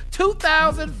year,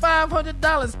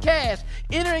 $2,500 cash.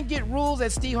 Enter and get rules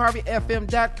at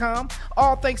SteveHarveyFM.com.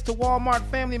 All thanks to Walmart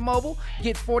Family Mobile.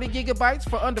 Get 40 gigabytes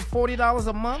for under $40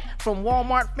 a month from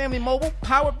Walmart Family Mobile,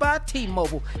 powered by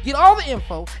T-Mobile. Get all the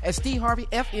info at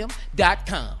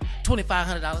SteveHarveyFM.com.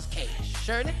 $2,500 cash.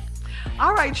 Shirley?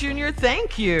 All right, Junior,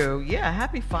 thank you. Yeah,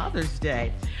 happy Father's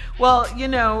Day. Well, you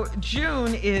know,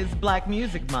 June is Black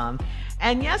Music Month.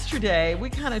 And yesterday,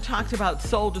 we kind of talked about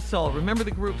Soul to Soul. Remember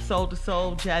the group Soul to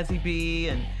Soul, Jazzy B?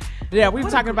 And yeah, we were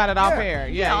talking about it off air.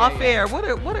 Yeah, off air.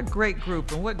 What a great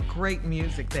group and what great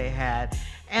music they had.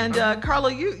 And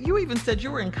Carla, you even said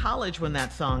you were in college when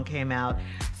that song came out.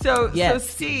 So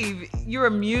Steve, you're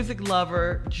a music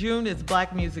lover. June is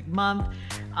Black Music Month.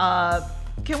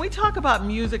 Can we talk about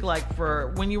music like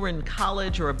for when you were in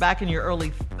college or back in your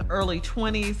early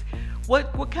 20s?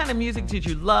 What kind of music did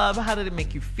you love? How did it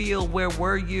make you feel? Where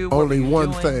were you? What Only were you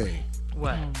one doing? thing.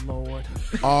 What? Oh, Lord.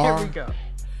 R Here we go.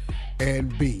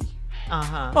 and B.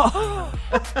 Uh-huh.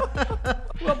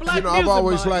 Well, Black You know, I've Music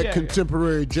always Month, liked yeah.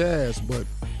 contemporary jazz, but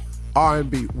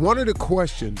R&B. One of the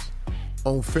questions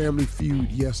on Family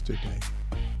Feud yesterday,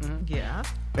 Yeah.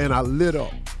 and I lit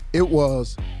up, it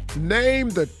was, name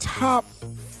the top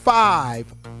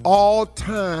 5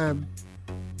 all-time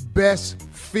best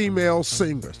female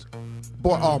singers.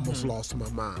 Boy, I almost lost my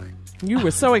mind. You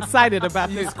were so excited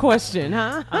about this question,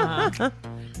 huh?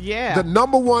 Yeah. The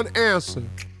number 1 answer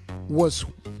was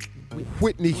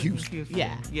Whitney Houston.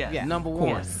 Yeah. Number 1.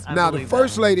 Yes, I Now, the believe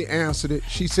first lady answered it.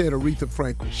 She said Aretha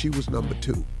Franklin. She was number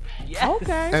 2. Yes.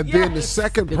 Okay. And then the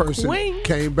second The person queen.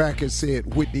 came back and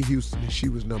said Whitney Houston, and she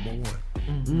was number 1.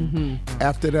 Mm-hmm.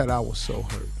 After that, I was so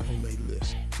hurt on their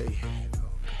list. They had,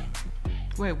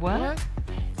 Wait, what?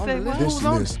 Say what? this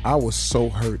list, I was so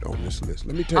hurt on this list.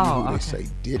 Let me tell you who okay. they say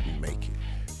didn't make it.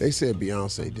 They said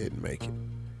Beyonce didn't make it.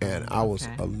 And I was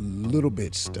a little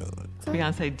bit stunned.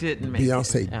 Beyonce didn't make it.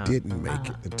 Beyonce didn't make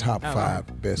it. The top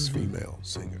 5 best female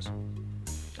singers.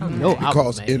 No,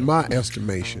 Because in my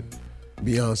estimation,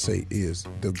 Beyonce is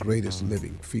the greatest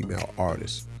living female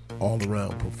artist,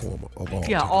 all-around performer of all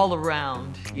Yeah, time. all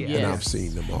around. Yeah. And I've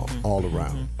seen them all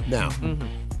around. Now,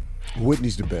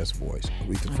 Whitney's the best voice.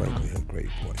 Aretha Franklin has a great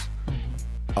voice.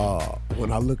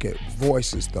 When I look at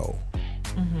voices, though,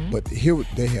 but here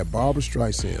they have Barbra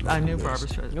Streisand. I on knew the Barbra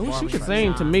list. Streisand. No, she could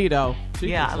sing to me, though.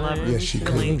 Yeah, I love her. Yes, she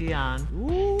Celine could. Dion.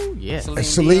 Ooh, yes. And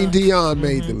Celine Dion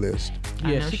made the list.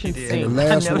 I Yeah, know she she can did. sing. And the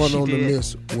last I know one she on the did.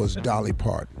 list was Dolly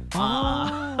Parton.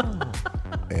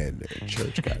 And the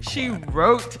church got She quiet.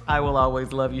 wrote "I Will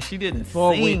Always Love You." She didn't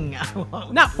For sing. Whitney.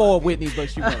 Not for Whitney, but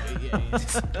she wrote it. Yeah.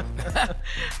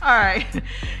 All right.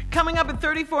 Coming up at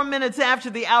 34 minutes after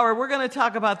the hour, we're going to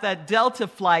talk about that Delta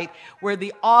flight where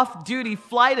the off-duty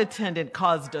flight attendant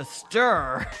caused a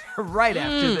stir right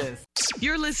after this.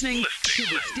 You're listening to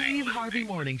the Steve Harvey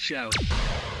Morning Show.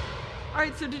 All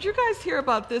right, so did you guys hear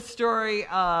about this story?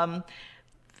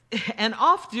 An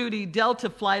off-duty Delta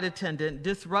flight attendant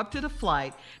disrupted a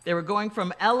flight. They were going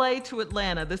from LA to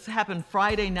Atlanta. This happened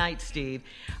Friday night, Steve.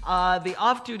 The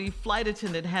off-duty flight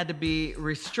attendant had to be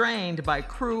restrained by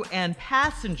crew and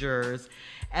passengers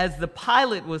as the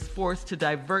pilot was forced to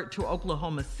divert to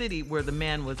Oklahoma City, where the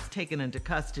man was taken into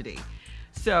custody.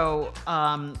 So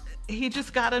he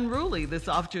just got unruly, this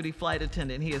off-duty flight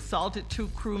attendant. He assaulted 2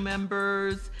 crew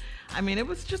members. I mean, it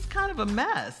was just kind of a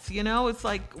mess, you know? It's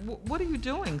like, what are you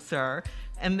doing, sir?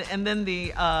 And then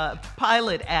the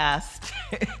pilot asked,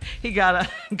 he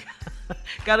got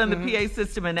got on the PA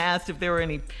system and asked if there were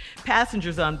any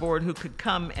passengers on board who could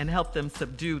come and help them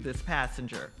subdue this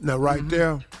passenger. Now, right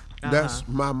there, that's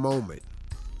my moment.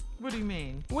 What do you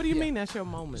mean? What do you mean that's your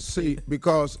moment? See,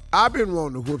 because I've been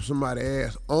wanting to whip somebody's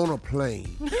ass on a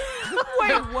plane.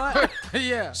 Wait, what?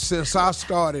 Yeah. Since I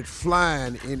started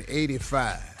flying in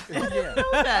 85. I know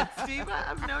that, Steve.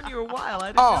 I've known you a while.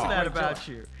 I didn't know that about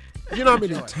you. You know how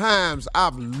many times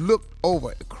I've looked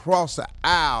over across the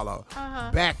aisle or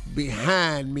back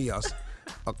behind me or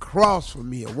across from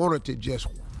me and wanted to just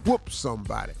whoop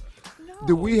somebody. No.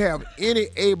 Do we have any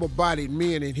able-bodied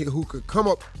men in here who could come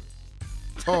up?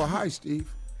 Oh, hi,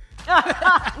 Steve.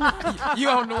 You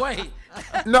on the way.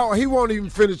 No, he won't even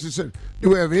finish the sentence.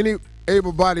 Do we have any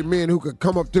able-bodied men who could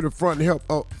come up to the front and help?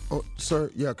 Oh,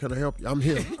 sir, yeah, can I help you? I'm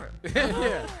here.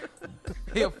 Yeah.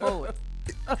 Here forward.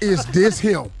 Is this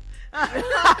him? Make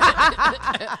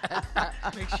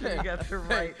sure you got the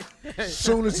right.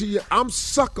 Soon as I'm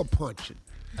sucker punching.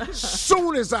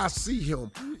 Soon as I see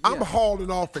him, I'm hauling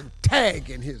off and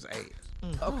tagging his ass.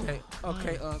 Okay.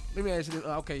 Let me ask you this.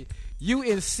 Okay, you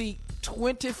in seat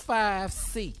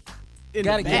 25C.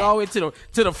 Got to get all the way to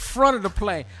the front of the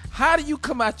plane. How do you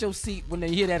come out your seat when they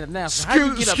hear that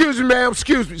announcement? Excuse me, ma'am.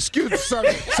 Excuse me, sorry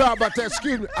about that.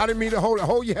 Excuse me. I didn't mean to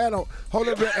hold your hat on. Hold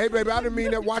it. Hey, baby, I didn't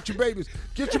mean that. Watch your babies.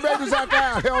 Get your babies out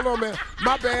there. Hell no, man.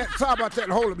 My bad. Sorry about that.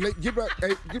 Hold it.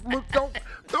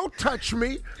 Don't touch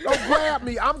me. Don't grab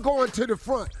me. I'm going to the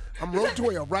front. I'm row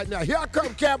 12 right now. Here I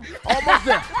come, Captain. Almost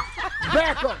there.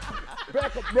 Back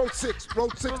up, row 6.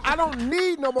 I don't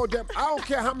need no more damn. I don't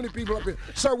care how many people up here.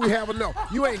 Sir, we have enough.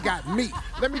 You ain't got me.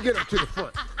 Let me get up to the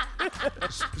front.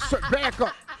 Sir, back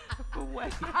up.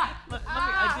 Wait,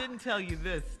 I didn't tell you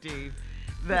this, Steve,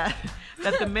 that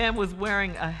the man was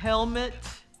wearing a helmet.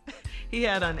 He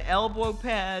had on elbow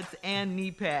pads and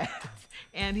knee pads,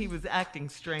 and he was acting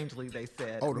strangely, they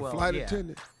said. Oh, the flight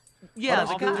attendant? Yeah,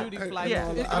 the duty flight.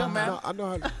 Yeah, it don't matter. I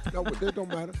know how. No, it don't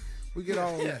matter. We get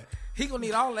all that. He gonna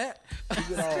need all that.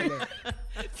 We get all that.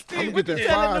 Steve, I'm gonna get that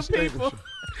fire extinguisher.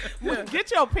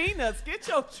 Get your peanuts. Get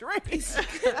your drinks.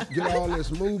 Get all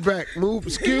this. Move back. Move.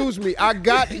 Excuse me. I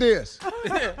got this.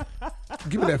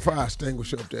 Give me that fire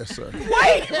extinguisher up there, sir.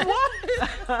 Wait, what?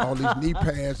 All these knee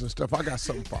pads and stuff. I got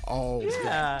something for all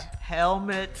that.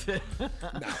 Helmet.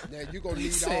 Now you gonna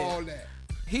need all that.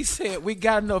 He said, we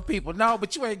got enough people. No,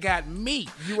 but you ain't got me.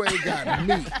 You ain't got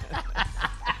me.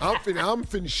 I'm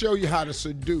finna show you how to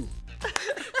subdue.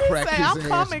 Crack his ass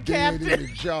coming, dead Captain. in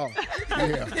the jaw.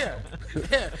 Yeah.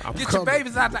 Get your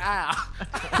babies out the aisle.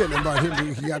 Telling about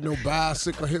him, he got no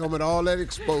bicycle helmet, all that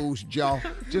exposed jaw.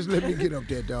 Just let me get up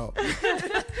there, dog.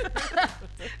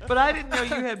 But I didn't know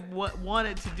you had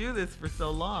wanted to do this for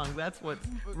so long. That's what's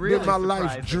really my surprising.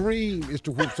 life's dream is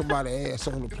to whip somebody's ass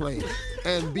on the plane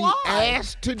and be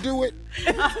asked to do it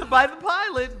by the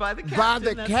pilot, by the captain. by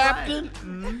the that's captain. Right.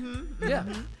 Mm-hmm. Yeah.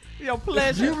 Your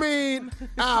pleasure. You mean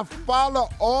I follow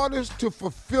orders to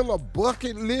fulfill a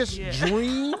bucket list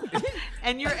dream?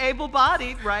 And you're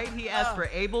able-bodied, right? He asked for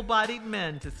able-bodied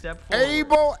men to step forward.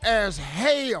 Able as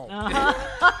hell.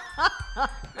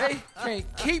 They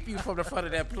can't keep you from the front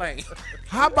of that plane.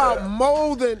 How about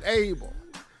more than able?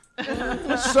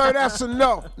 Sir, that's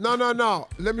enough. No.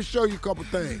 Let me show you a couple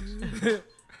things.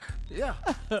 Yeah.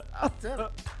 I'll tell you.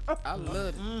 I love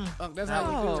it. That's how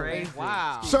we do it. Crazy.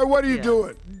 Wow. Sir, what are you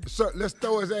doing? Sir, let's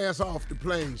throw his ass off the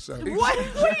plane, sir. Wait, what?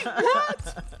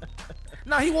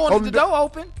 No, he wanted the door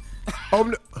open.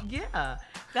 Yeah.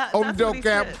 That's On what the he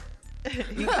cap. said.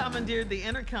 He commandeered the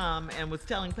intercom and was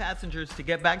telling passengers to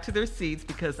get back to their seats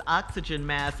because oxygen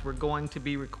masks were going to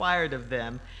be required of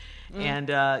them. And,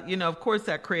 of course,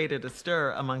 that created a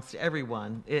stir amongst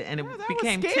everyone. And it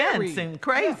became tense and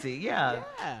crazy. Yeah.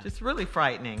 Just really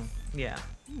frightening. Yeah.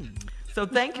 So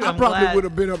thank you. I I'm probably glad. would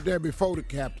have been up there before the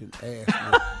captain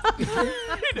asked me.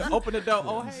 Open the door.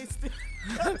 Oh, hey, Steve.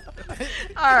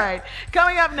 All right.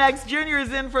 Coming up next, Junior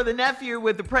is in for the nephew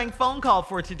with the prank phone call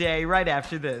for today, right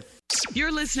after this.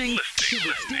 You're listening to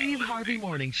the Steve Harvey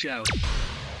Morning Show.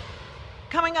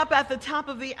 Coming up at the top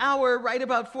of the hour, right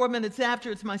about 4 minutes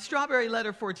after, it's my strawberry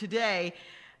letter for today.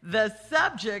 The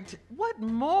subject, what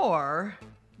more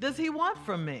does he want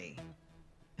from me?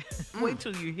 Wait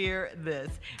till you hear this,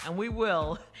 and we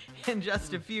will in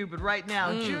just a few. But right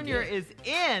now, Junior is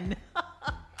in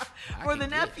for the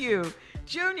nephew.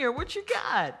 Junior, what you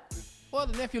got? Well,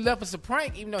 the nephew left us a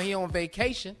prank, even though he on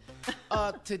vacation.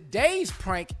 Today's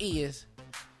prank is,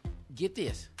 get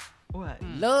this. What?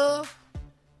 Love,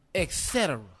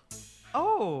 etc.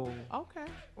 Oh. Okay.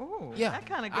 Oh, Yeah. that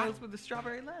kind of goes with the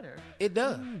strawberry letter. It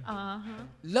does. Uh-huh.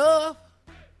 Love,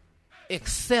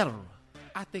 etc.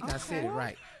 I think I said it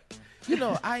right. You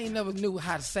know, I ain't never knew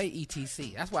how to say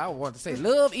ETC. That's why I wanted to say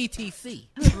love ETC.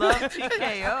 Love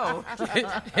TKO.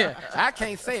 Yeah, I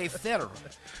can't say etc.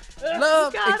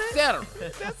 Love etc.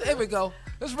 There we go.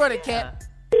 Let's run it, Cat.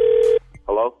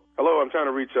 Hello? Hello, I'm trying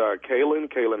to reach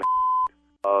Kaylin.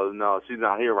 No, she's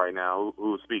not here right now.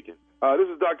 Who's speaking? This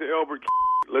is Dr. Elbert.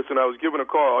 Listen, I was given a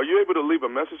call. Are you able to leave a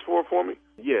message for her for me?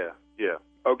 Yeah.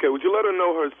 Okay, would you let her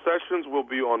know her sessions will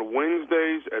be on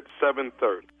Wednesdays at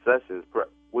 7:30? Sessions?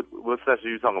 What session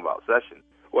are you talking about? Session?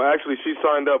 Well, actually, she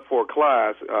signed up for a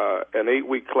class, an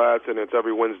 8-week class, and it's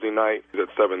every Wednesday night at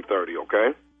 7:30,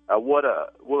 okay?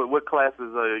 What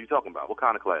classes are you talking about? What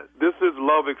kind of class? This is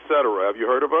Love, Etc. Have you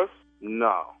heard of us?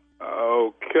 No.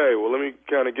 Okay, well, let me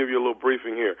kind of give you a little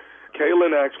briefing here.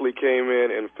 Kaylin actually came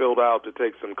in and filled out to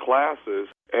take some classes,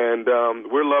 and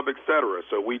we're Love, Etc.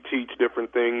 So we teach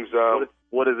different things.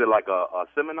 What is it, like a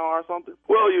seminar or something?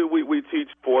 Well, we teach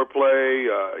foreplay,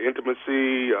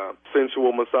 intimacy,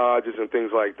 sensual massages, and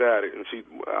things like that. And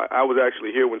I was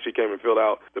actually here when she came and filled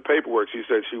out the paperwork. She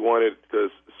said she wanted to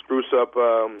spruce up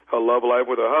her love life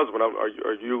with her husband.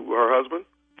 Are you her husband?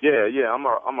 Yeah, I'm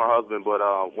her husband. But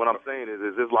what I'm saying is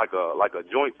this like a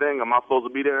joint thing? Am I supposed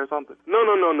to be there or something?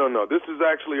 No. This is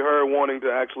actually her wanting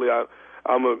to actually.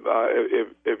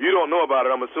 If you don't know about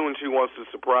it, I'm assuming she wants to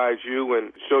surprise you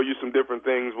and show you some different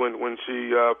things when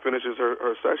she finishes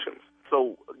her sessions.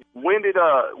 So when did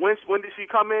she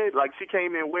come in? Like, she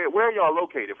came in. Where are y'all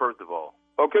located, first of all?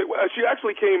 Okay, well, she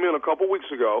actually came in a couple weeks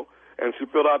ago and she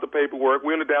filled out the paperwork.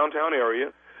 We're in the downtown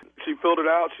area. She filled it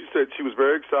out. She said she was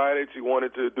very excited. She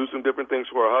wanted to do some different things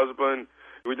for her husband.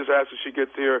 We just asked if she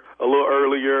gets here a little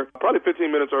earlier, probably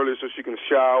 15 minutes earlier, so she can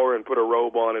shower and put her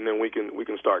robe on, and then we can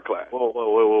start class. Whoa.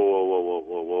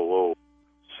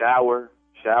 Shower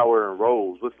and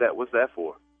robes. What's that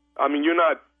for? I mean, you're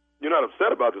not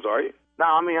upset about this, are you?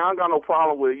 Nah, I mean, I ain't got no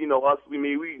problem with, us. We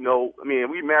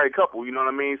married couple, you know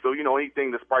what I mean? So,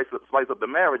 anything to spice up the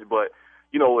marriage, but,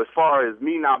 as far as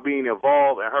me not being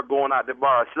involved and her going out there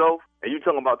by herself, and you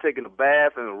talking about taking a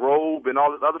bath and a robe and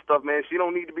all this other stuff, man, she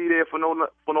don't need to be there for no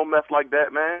mess like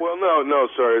that, man. Well, no,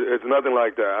 sir, it's nothing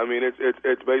like that. I mean,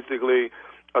 it's basically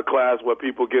a class where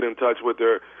people get in touch with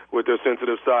their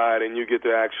sensitive side, and you get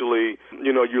to actually,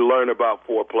 you learn about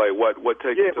foreplay, what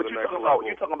takes you to the next level.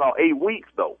 You're talking about 8 weeks,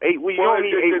 though. 8 weeks. Well, you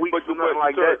don't need 8 weeks or nothing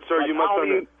like that. Sir, you must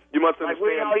understand.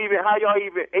 How y'all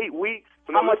even 8 weeks?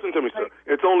 Now, listen to me, sir.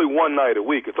 It's only one night a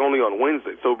week. It's only on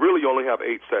Wednesday. So really you only have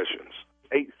 8 sessions.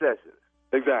 8 sessions.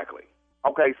 Exactly.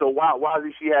 Okay, so why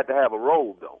does she have to have a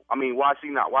robe, though? I mean, why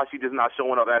she just not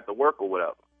showing up after work or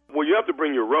whatever? Well, you have to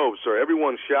bring your robe, sir.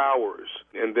 Everyone showers,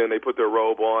 and then they put their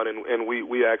robe on, and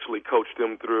we actually coach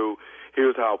them through,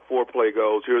 here's how foreplay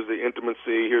goes, here's the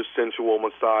intimacy, here's sensual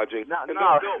massaging.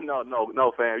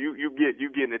 No, fam. You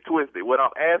getting it twisted. What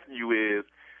I'm asking you is,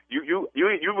 you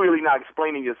really not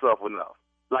explaining yourself enough.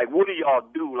 Like, what do y'all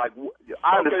do? Like,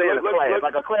 I understand a class.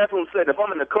 Like a classroom setting. If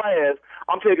I'm in the class,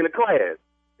 I'm taking the class.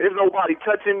 There's nobody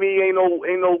touching me. Ain't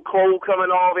no clothes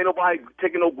coming off. Ain't nobody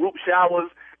taking no group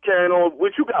showers. Carrying on.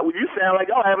 What you got? You sound like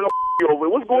y'all having no over.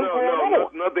 What's going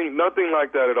on? Nothing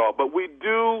like that at all. But we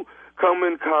do come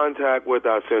in contact with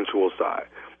our sensual side.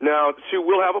 Now, she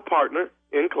will have a partner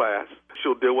in class.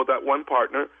 She'll deal with that one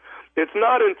partner. It's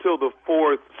not until the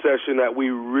 4th session that we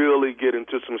really get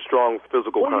into some strong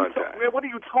physical contact. Man, what are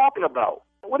you talking about?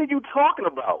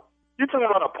 You talking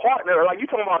about a partner? Like, you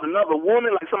talking about another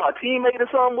woman, like a teammate or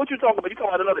something? What you talking about? You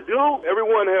talking about another dude?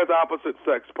 Everyone has opposite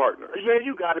sex partners. Man,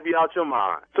 you got to be out your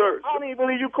mind, sir. I don't even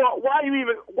believe you call. Why you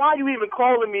even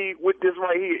calling me with this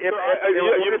right here?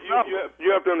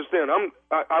 You have to understand.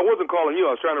 I wasn't calling you.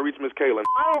 I was trying to reach Miss Kaylin.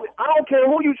 I don't care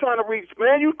who you trying to reach,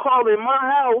 man. You calling my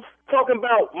house talking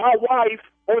about my wife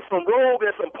on some robe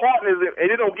and some partners, and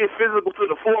it don't get physical to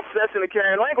the 4th session of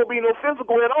carrying. There ain't gonna be no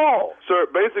physical at all. Sir,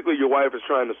 basically your wife is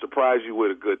trying to surprise you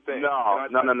with a good thing. No.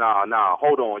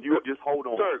 Hold on. You just hold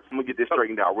on. Sir, I'm gonna get this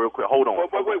straightened out real quick. Hold on.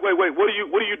 Wait. What are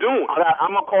you doing?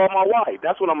 I'm gonna call my wife.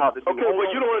 That's what I'm about to do. Okay,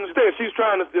 but you don't understand. She's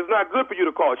trying to. It's not good for you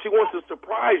to call. She wants to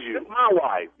surprise you. It's my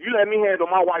wife. You let me handle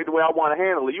my wife the way I want to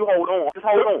handle it. You hold on. Just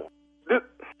hold on.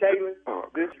 Kaylin,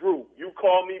 this Drew, you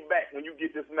call me back when you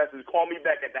get this message. Call me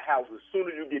back at the house as soon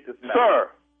as you get this message. Sir.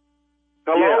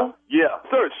 Hello? Yeah.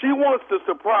 Sir, she wants to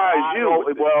surprise you.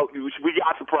 Well, we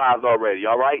got surprised already,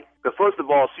 all right? Because first of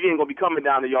all, she ain't going to be coming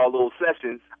down to y'all little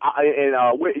sessions.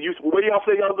 Where do y'all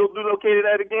say y'all located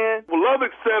at again? Well, Love,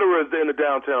 Etc. is in the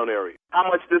downtown area. How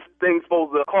much this thing's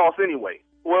supposed to cost anyway?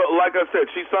 Well, like I said,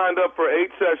 she signed up for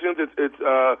 8 sessions. It's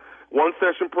 1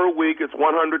 session per week. It's $100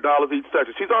 each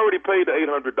session. She's already paid the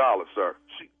 $800, sir.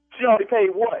 She already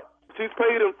paid what? She's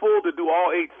paid in full to do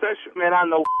all 8 sessions. Man, I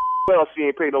know well she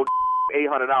ain't paid no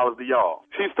 $800 to y'all.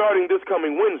 She's starting this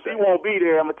coming Wednesday. She won't be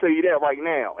there. I'm gonna tell you that right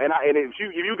now. And if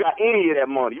you got any of that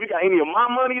money, if you got any of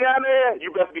my money down there,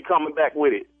 you better be coming back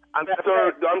with it.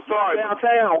 Sir, I'm sorry.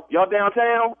 Downtown, y'all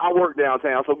downtown. I work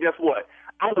downtown, so guess what?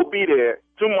 I will be there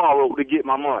tomorrow to get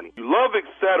my money. Love,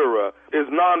 etc. is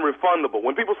non-refundable.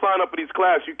 When people sign up for these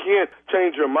classes, you can't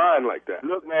change your mind like that.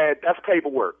 Look, man, that's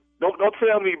paperwork. Don't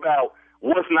tell me about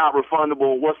what's not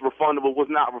refundable, what's refundable,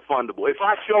 what's not refundable. If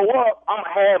I show up, I'm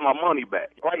gonna have my money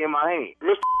back right in my hand.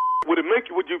 Mr. Would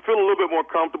you feel a little bit more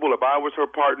comfortable if I was her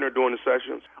partner during the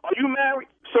sessions? Are you married?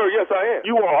 Sir, yes, I am.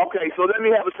 You are? Okay, so let me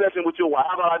have a session with your wife.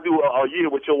 How about I do a year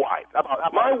with your wife?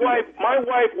 My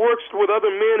wife works with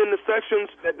other men in the sessions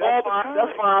all the time.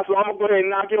 That's fine. So I'm going to go ahead and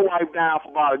knock your wife down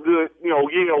for about a good,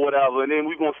 year or whatever, and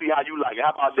then we're going to see how you like it.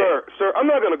 How about that? Sir, I'm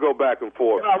not going to go back and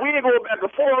forth. No, we ain't going back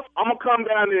and forth. I'm going to come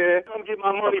down there, come get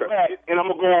my money back, and I'm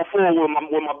going to go on forward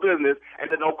with my business, and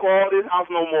then don't call this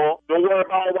house no more. Don't worry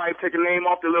about my wife taking a name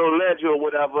off the little ledger or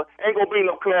whatever. Ain't going to be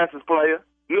no classes, player.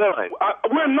 None.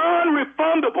 We're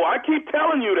non-refundable. I keep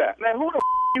telling you that. Man, who the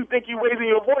you think you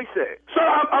raising your voice at? Sir,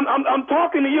 I'm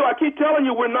talking to you. I keep telling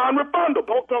you we're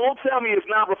non-refundable. Don't tell me it's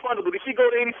not refundable. Did she go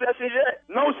to any sessions yet?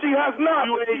 No, she has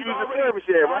not. You ain't using service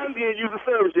yet, right? She ain't using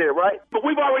service yet, right? But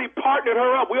we've already partnered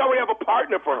her up. We already have a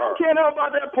partner for her. You can't know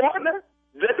about that partner?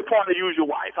 Let the partner use your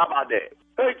wife. How about that?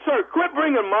 Hey, sir, quit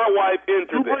bringing my wife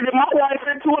into this. You bringing my wife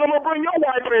into it, I'm going to bring your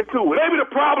wife into it. Maybe the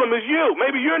problem is you.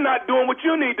 Maybe you're not doing what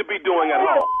you need to be doing at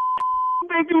home. Who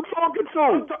think you talking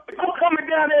to? I'm coming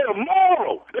down there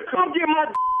tomorrow to come get my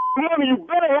money. You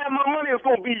better have my money. It's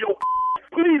going to be your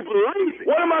Please believe it.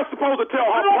 What am I supposed to tell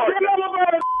her partner? I don't know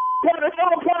about partner. If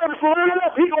I'm a partner for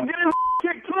up, he going to get his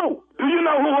kicked too. Do you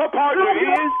know who her partner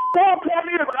is? I'm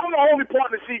the only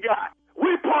partner she got.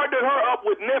 We partnered her up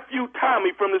with nephew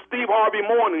Tommy from the Steve Harvey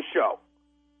Morning Show.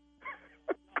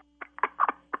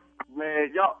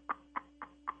 Man, y'all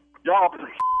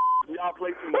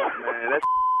play too much, man. That's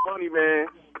funny, man.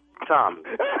 Tommy.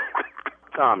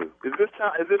 Is this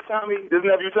Tommy? This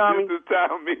nephew Tommy? This is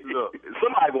Tommy. Look,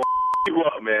 somebody gonna you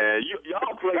up, man.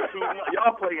 Y'all play too much.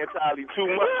 Y'all play entirely too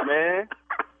much, man.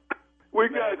 We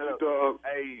got you, dog.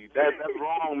 Hey, that's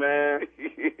wrong, man.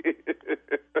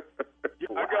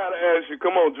 I gotta ask you,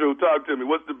 come on, Drew, talk to me.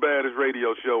 What's the baddest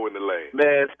radio show in the land?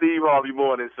 Man, Steve Harvey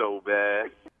Morning Show,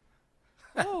 man.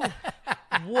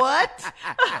 What?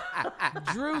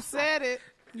 Drew said it.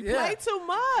 You play too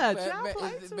much. Y'all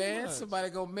play too much. Somebody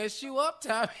gonna mess you up,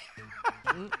 Tommy.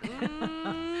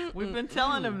 We've been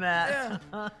telling him that.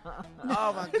 Yeah.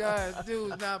 Oh my God,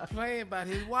 dude's not playing about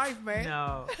his wife, man.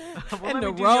 No. And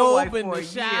the robe in the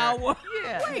shower.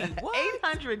 Yeah. Wait, what?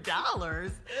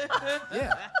 $800?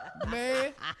 Yeah,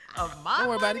 man. Of my Don't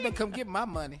worry about it. money? You better come get my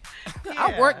money. Yeah.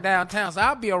 I work downtown, so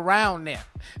I'll be around there.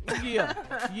 Yeah.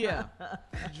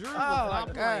 Drew was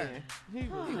not playing. He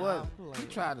was. He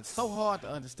tried so hard to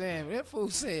understand. That fool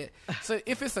said, so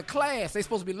if it's a class, they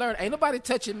supposed to be learning. Ain't nobody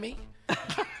touching me.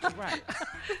 Right.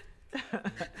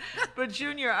 But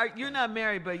Junior, you're not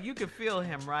married, but you could feel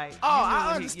him, right? Oh,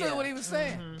 I understood what he was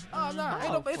saying. Oh, no.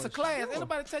 Ain't nobody, it's a class. Sure. Ain't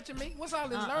nobody touching me. What's all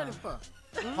this learning for?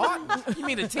 Partner? You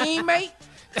mean a teammate?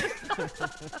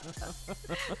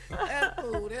 That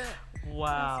fool there.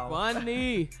 Wow.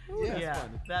 Funny. Yeah,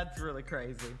 that's really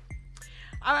crazy.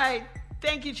 All right.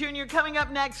 Thank you, Junior. Coming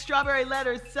up next, Strawberry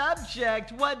Letter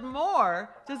subject. What more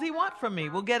does he want from me?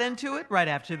 We'll get into it right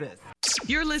after this.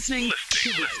 You're listening to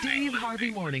the Steve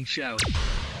Harvey Morning Show.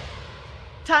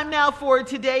 Time now for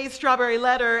today's Strawberry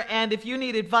Letter. And if you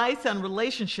need advice on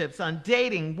relationships, on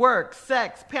dating, work,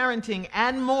 sex, parenting,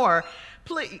 and more,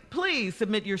 please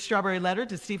submit your Strawberry Letter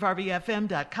to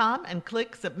steveharveyfm.com and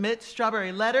click Submit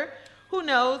Strawberry Letter. Who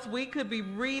knows, we could be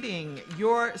reading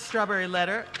your Strawberry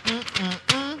Letter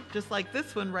just like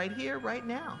this one right here, right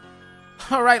now.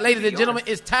 All right, ladies and gentlemen,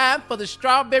 it's time for the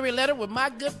Strawberry Letter with my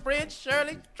good friend,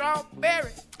 Shirley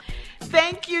Strawberry.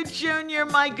 Thank you, Junior,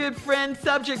 my good friend.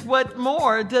 Subject, what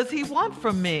more does he want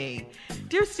from me?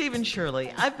 Dear Steve and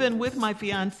Shirley, I've been with my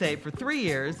fiancé for 3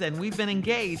 years, and we've been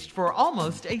engaged for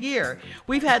almost a year.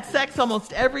 We've had sex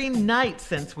almost every night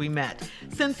since we met.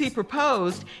 Since he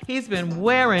proposed, he's been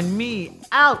wearing me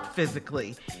out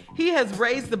physically. He has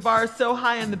raised the bar so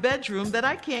high in the bedroom that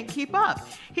I can't keep up.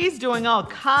 He's doing all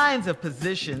kinds of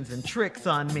positions and tricks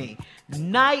on me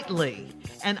nightly,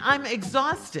 and I'm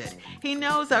exhausted. He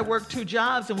knows I work 2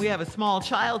 jobs and we have a small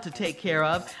child to take care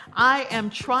of. I am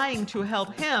trying to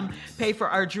help him pay for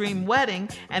our dream wedding,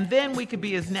 and then we could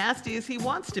be as nasty as he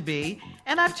wants to be.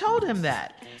 And I've told him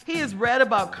that. He has read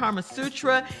about Kama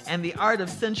Sutra and the art of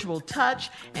sensual touch,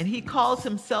 and he calls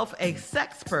himself a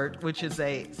sexpert, which is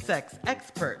a sex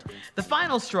expert. The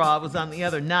final straw was on the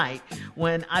other night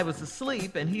when I was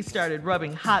asleep and he started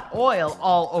rubbing hot oil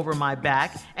all over my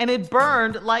back, and it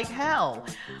burned like hell.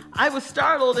 I was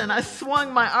startled and I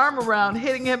swung my arm around,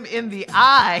 hitting him in the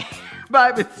eye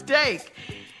by mistake.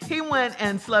 He went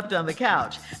and slept on the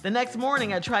couch. The next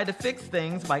morning, I tried to fix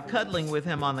things by cuddling with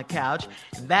him on the couch.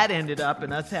 That ended up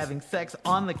in us having sex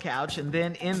on the couch and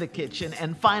then in the kitchen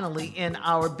and finally in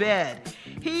our bed.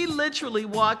 He literally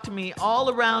walked me all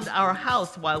around our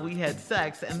house while we had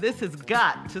sex, and this has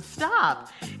got to stop.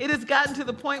 It has gotten to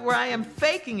the point where I am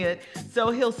faking it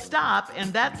so he'll stop,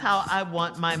 and that's how I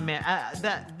want my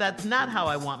that's not how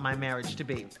I want my marriage to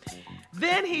be.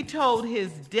 Then he told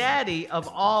his daddy, of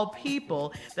all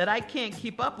people, that I can't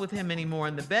keep up with him anymore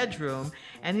in the bedroom.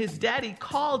 And his daddy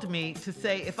called me to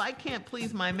say, if I can't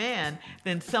please my man,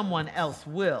 then someone else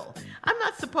will. I'm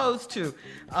not supposed to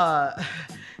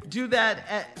do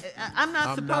that. I'm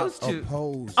not supposed to.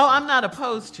 Opposed. Oh, I'm not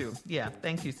opposed to. Yeah,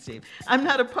 thank you, Steve. I'm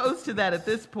not opposed to that at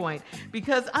this point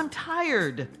because I'm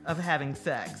tired of having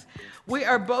sex. We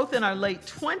are both in our late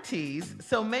 20s,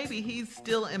 so maybe he's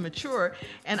still immature,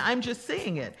 and I'm just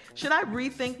seeing it. Should I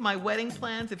rethink my wedding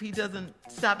plans if he doesn't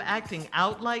stop acting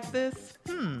out like this?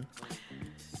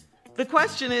 The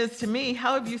question is, to me,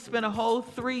 how have you spent a whole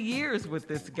 3 years with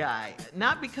this guy?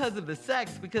 Not because of the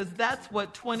sex, because that's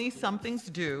what 20-somethings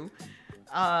do.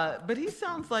 But he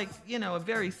sounds like, a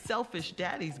very selfish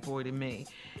daddy's boy to me.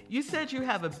 You said you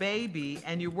have a baby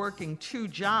and you're working 2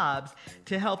 jobs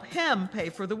to help him pay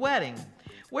for the wedding.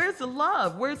 Where's the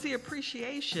love? Where's the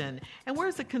appreciation? And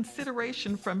where's the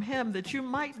consideration from him that you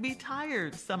might be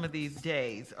tired some of these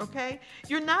days, okay?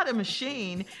 You're not a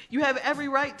machine. You have every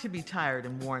right to be tired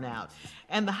and worn out.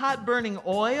 And the hot burning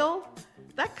oil,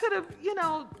 that could have,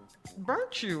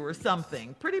 burnt you or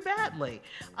something pretty badly.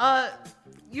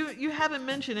 You haven't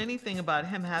mentioned anything about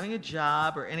him having a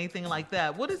job or anything like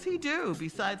that. What does he do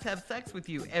besides have sex with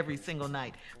you every single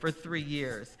night for 3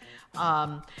 years?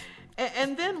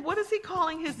 And then what is he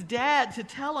calling his dad to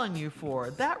tell on you for?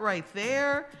 That right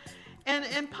there.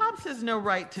 And Pops has no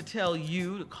right to tell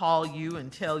you, to call you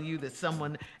and tell you that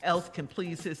someone else can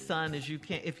please his son if you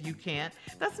can't.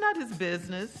 That's not his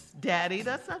business, Daddy.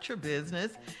 That's not your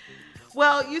business.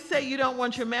 Well, you say you don't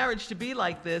want your marriage to be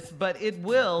like this, but it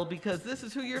will because this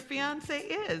is who your fiance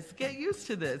is. Get used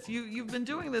to this. You've been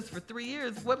doing this for 3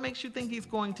 years. What makes you think he's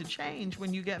going to change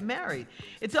when you get married?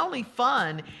 It's only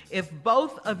fun if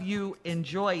both of you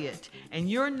enjoy it, and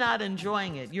you're not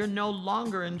enjoying it. You're no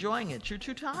longer enjoying it. You're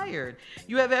too tired.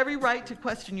 You have every right to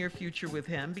question your future with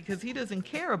him because he doesn't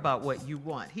care about what you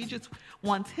want. He just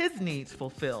wants his needs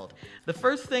fulfilled. The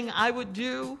first thing I would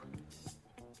do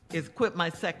is quit my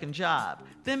second job.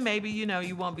 Then maybe,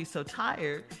 you won't be so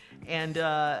tired and,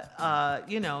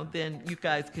 then you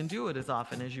guys can do it as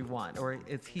often as you want or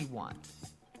as he wants.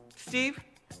 Steve?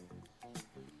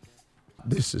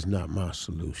 This is not my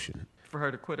solution. For her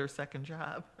to quit her second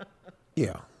job?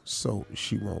 Yeah, so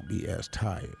she won't be as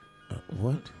tired.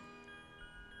 What?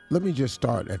 Let me just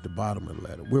start at the bottom of the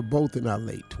letter. We're both in our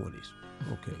late 20s.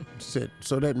 Okay,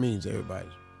 so that means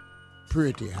everybody's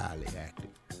pretty highly active.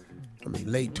 I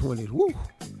mean, late 20s, woo,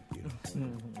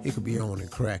 it could be on and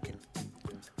cracking.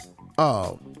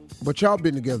 But y'all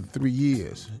been together 3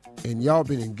 years, and y'all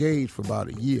been engaged for about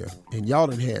a year, and y'all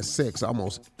done had sex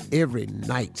almost every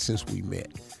night since we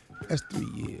met. That's 3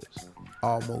 years,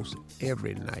 almost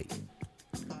every night.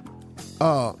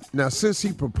 Now, since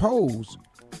he proposed,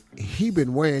 he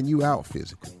been wearing you out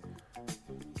physically.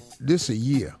 This a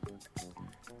year.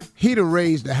 He done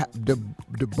raised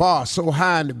the bar so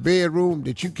high in the bedroom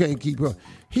that you can't keep up.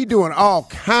 He doing all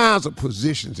kinds of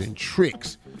positions and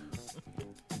tricks.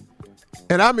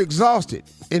 And I'm exhausted.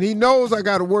 And he knows I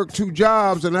got to work 2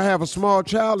 jobs and I have a small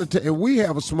child and we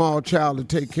have a small child to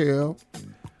take care of.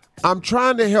 I'm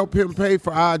trying to help him pay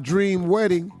for our dream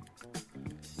wedding.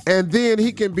 And then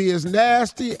he can be as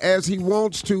nasty as he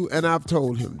wants to, and I've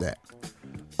told him that.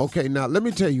 Okay, now let me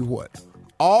tell you what.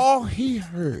 All he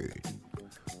heard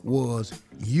was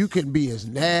you can be as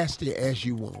nasty as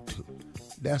you want to.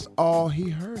 That's all he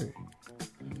heard.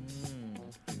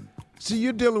 See,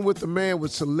 you're dealing with a man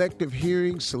with selective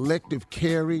hearing, selective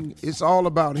caring. It's all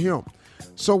about him.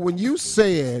 So when you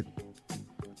said,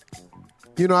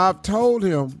 I've told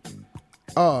him,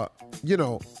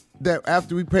 that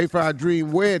after we pay for our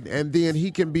dream wedding and then he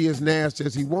can be as nasty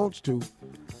as he wants to,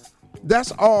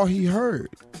 that's all he heard.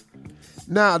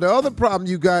 Now, the other problem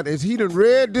you got is he done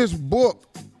read this book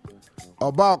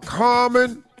about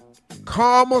Kama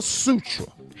Sutra.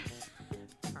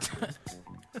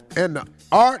 and the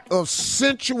art of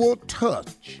sensual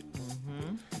touch.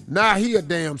 Mm-hmm. Now he a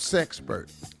damn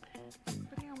sexpert. But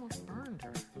he almost burned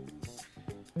her.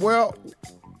 Well,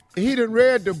 he done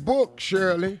read the book,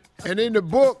 Shirley, and in the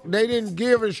book they didn't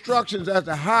give instructions as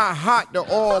to how hot the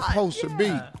oil supposed to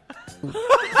be.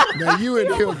 Now you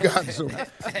in here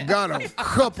got a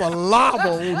cup of lava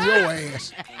on your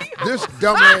ass. This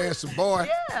dumbass boy.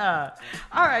 Yeah.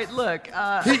 All right, look.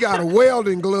 He got a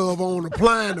welding glove on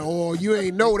applying the oil. You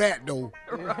ain't know that though.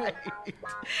 Right.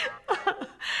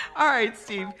 All right,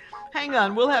 Steve. Hang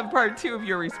on. We'll have part 2 of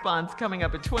your response coming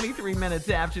up at 23 minutes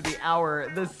after the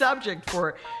hour. The subject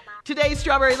for today's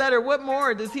Strawberry Letter, what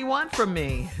more does he want from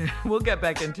me? We'll get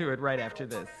back into it right after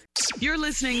this. You're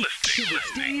listening to the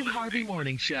Steve Harvey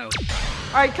Morning Show.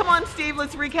 All right, come on, Steve.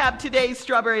 Let's recap today's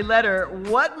Strawberry Letter.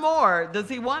 What more does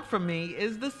he want from me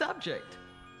is the subject.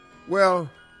 Well,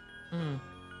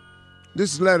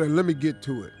 this letter, let me get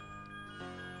to it.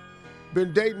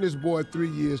 Been dating this boy 3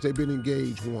 years. They've been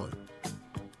engaged 1.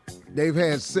 They've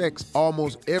had sex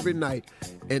almost every night,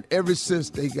 and ever since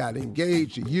they got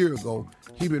engaged a year ago,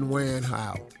 he been wearing her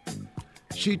out.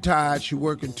 She tired. She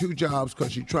working 2 jobs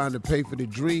because she trying to pay for the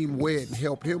dream wedding,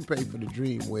 help him pay for the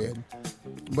dream wedding.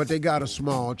 But they got a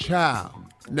small child.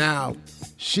 Now,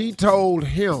 she told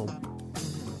him,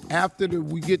 after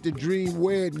we get the dream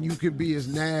wedding, you can be as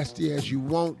nasty as you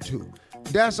want to.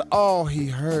 That's all he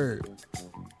heard.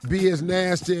 Be as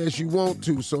nasty as you want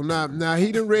to. So now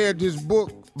he done read this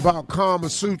book about Kama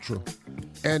Sutra,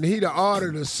 and he done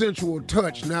ordered a sensual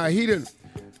touch. Now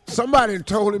somebody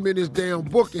told him in this damn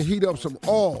book to heat up some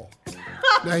oil.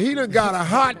 Now he done got a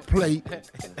hot plate,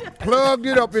 plugged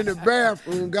it up in the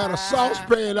bathroom, got a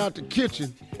saucepan out the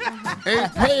kitchen,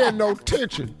 ain't paying no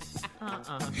attention.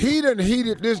 He done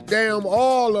heated this damn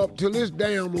oil up till this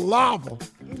damn lava.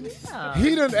 Yeah.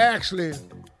 He done actually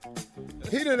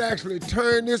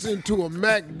turned this into a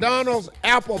McDonald's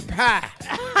apple pie.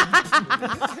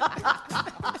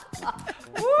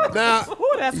 Now,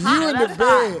 you in the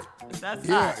bed. That's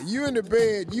hot. You in the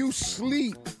bed, you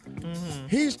sleep. Mm-hmm.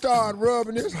 He started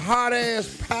rubbing this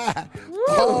hot-ass pie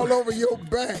all over your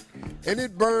back, and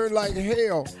it burned like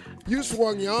hell. You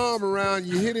swung your arm around,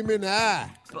 you hit him in the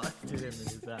eye. Busted him in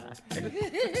his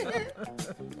eye.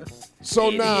 So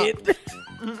now,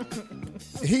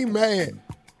 he mad.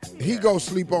 He go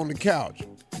sleep on the couch.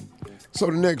 So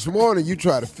the next morning, you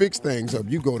try to fix things up.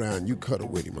 You go down, you cuddle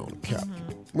with him on the couch.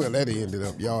 Mm-hmm. Well, that ended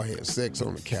up, y'all had sex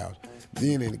on the couch.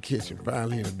 Then in the kitchen,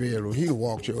 finally in the bedroom. He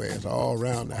walked your ass all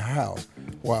around the house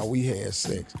while we had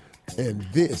sex. And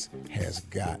this has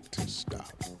got to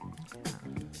stop.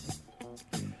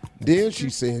 Then she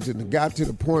said, and it got to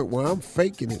the point where I'm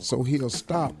faking it so he'll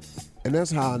stop. And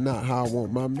that's not how I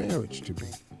want my marriage to be.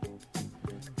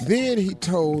 Then he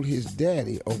told his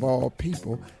daddy, of all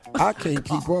people, I can't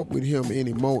keep up with him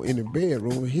anymore in the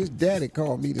bedroom. His daddy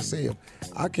called me to say,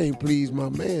 I can't please my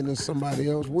man and somebody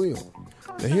else will.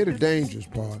 Now, here's the dangerous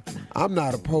part. I'm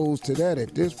not opposed to that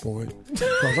at this point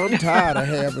because I'm tired of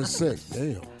having sex.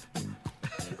 Damn.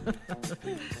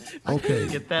 Okay.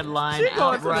 Get that line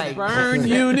out right. Burn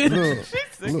unit.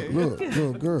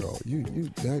 Look, girl,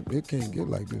 it can't get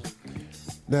like this.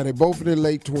 Now, they're both in their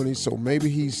late 20s, so maybe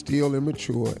he's still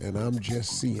immature, and I'm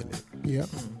just seeing it. Yep.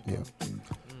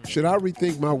 Should I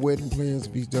rethink my wedding plans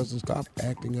if he doesn't stop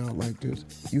acting out like this?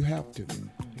 You have to.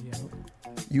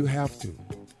 You have to.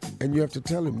 And you have to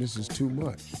tell him this is too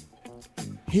much.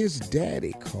 His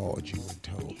daddy called you and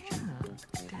told you.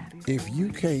 If you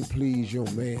can't please your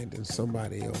man, then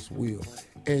somebody else will.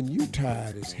 And you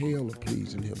tired as hell of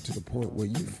pleasing him to the point where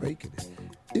you faking it.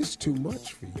 It's too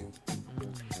much for you.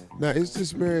 Now, is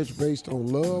this marriage based on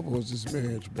love or is this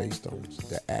marriage based on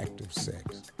the act of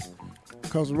sex?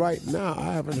 Because right now,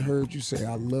 I haven't heard you say,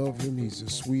 I love him, he's the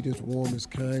sweetest,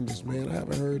 warmest, kindest man. I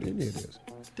haven't heard any of this.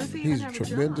 Does he He's even a have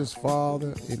tremendous job?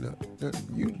 father.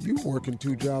 You working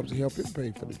 2 jobs to help him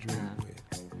pay for the dream wedding.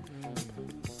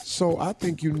 So I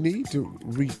think you need to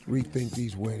rethink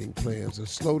these wedding plans and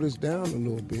slow this down a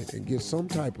little bit and get some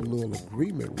type of little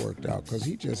agreement worked out because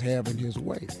he's just having his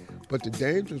way. But the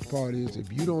dangerous part is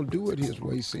if you don't do it his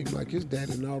way, it seems like his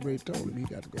daddy already told him he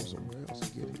got to go somewhere else to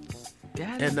get it.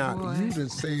 Daddy And now boy. you done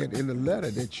said in the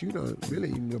letter that you don't really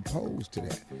even oppose to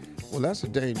that. Well, that's a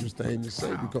dangerous thing to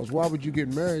say because why would you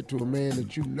get married to a man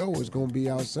that you know is going to be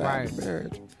outside the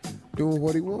marriage doing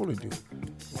what he want to do?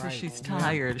 Right. She's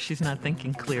tired. She's not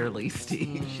thinking clearly,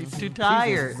 Steve. She's too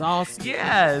tired. She's exhausted.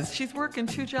 Yes. She's working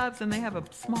 2 jobs and they have a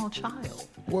small child.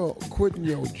 Well, quitting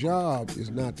your job is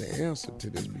not the answer to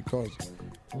this because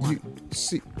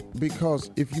because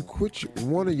if you quit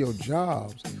one of your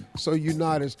jobs so you're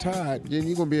not as tired, then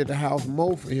you're going to be at the house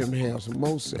more for him to have some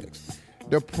more sex.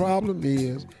 The problem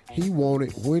is he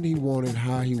wanted when he wanted,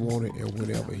 how he wanted, and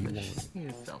whenever he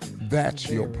wanted. That's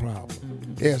your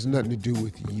problem. It has nothing to do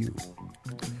with you.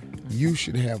 You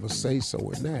should have a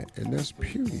say-so in that, and that's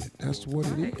period. That's what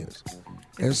it is.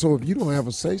 And so if you don't have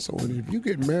a say-so in it, if you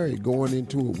get married going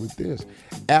into it with this,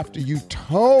 after you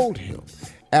told him,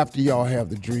 after y'all have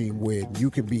the dream wedding, you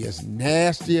can be as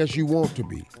nasty as you want to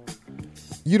be.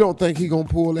 You don't think he gonna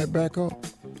pull that back up?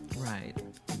 Right.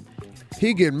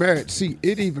 He get married. See,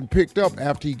 it even picked up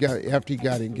after he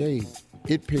got engaged.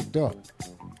 It picked up.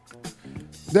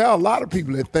 There are a lot of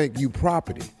people that think you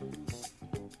property.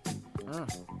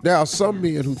 There are some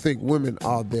men who think women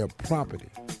are their property.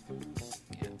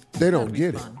 Yeah. They don't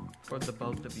get it. For the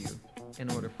both of you,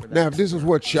 in order for that. Now, if this is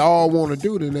what y'all want to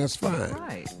do, then that's fine.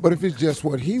 Right. But if it's just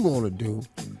what he want to do,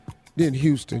 then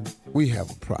Houston, we have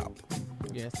a problem.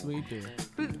 Yes, we do.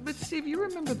 But Steve, you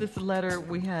remember this letter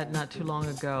we had not too long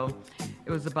ago? It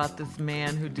was about this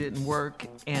man who didn't work,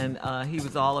 and he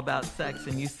was all about sex.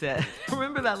 And you said,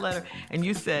 remember that letter? And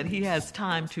you said he has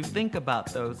time to think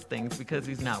about those things because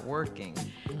he's not working.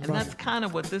 And that's kind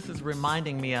of what this is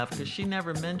reminding me of, because she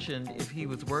never mentioned if he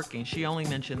was working. She only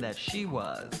mentioned that she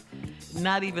was.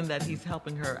 Not even that he's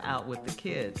helping her out with the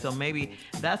kids. So maybe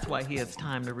that's why he has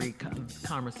time to read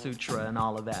Kama Sutra and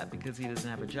all of that, because he doesn't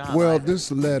have a job. Well, either.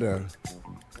 this letter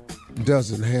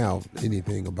doesn't have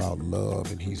anything about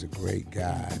love and he's a great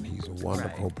guy and he's a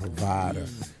wonderful provider.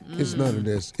 It's none of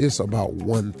this. It's about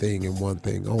one thing and one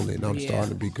thing only. And I'm starting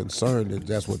to be concerned that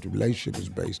that's what the relationship is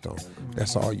based on.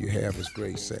 That's all you have is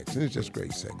great sex. And it's just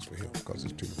great sex for him because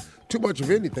it's too much of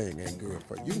anything ain't good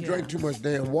for you. You can drink too much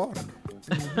damn water.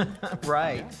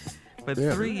 Right. But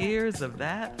 3 years of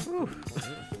that? All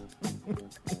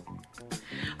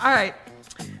right.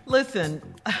 Listen,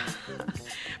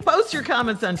 post your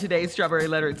comments on today's Strawberry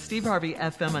Letter at Steve Harvey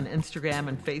FM on Instagram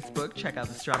and Facebook. Check out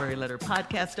the Strawberry Letter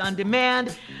podcast on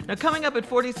demand. Now, coming up at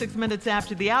 46 minutes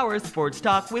after the hour, Sports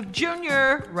Talk with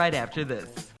Junior right after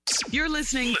this. You're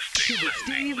listening to the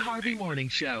Steve Harvey Morning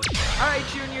Show. All right,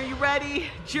 Junior, you ready?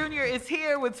 Junior is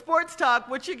here with Sports Talk.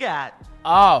 What you got?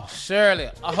 Oh,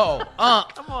 Shirley. Oh,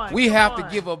 Come on, we come have on. to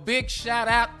give a big shout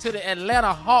out to the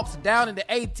Atlanta Hawks down in the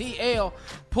ATL.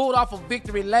 Pulled off a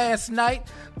victory last night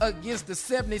against the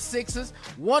 76ers,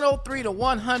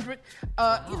 103-100.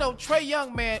 Trae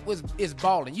Young, man, is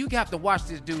balling. You got to watch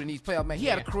this dude in these playoffs, man. He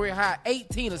had a career high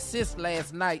 18 assists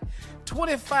last night.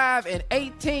 25 and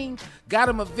 18 got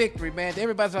him a victory, man.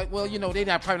 Everybody's like, well, they're probably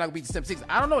not going to beat the 76ers.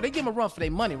 I don't know. They give him a run for their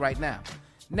money right now.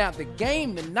 Now, the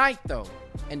game tonight, though,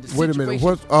 and the situation... Wait a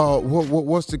minute.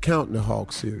 What's the count in the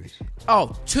Hawks series?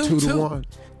 Oh, 2-2.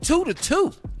 2-1?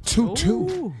 2-2.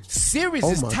 2-2. Series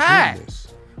is my tied.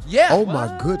 Goodness. Yeah. Oh,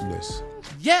 my goodness.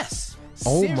 Yes.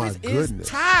 Oh, Series my is goodness.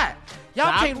 tied. Y'all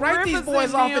Doc can't write these Rivers boys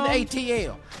in off in the them.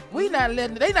 ATL. We not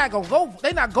letting... They not going to go...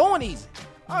 They not going easy.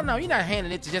 Oh, no, you're not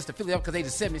handing it to just the Philadelphia because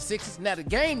they the 76ers. Now, the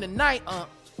game tonight,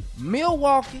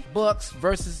 Milwaukee Bucks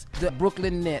versus the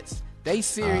Brooklyn Nets. They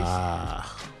series...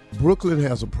 Brooklyn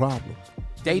has a problem.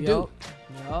 They do.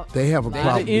 They have a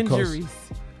problem The because injuries.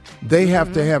 they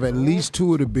have to have at least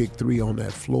two of the big three on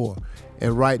that floor.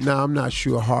 And right now, I'm not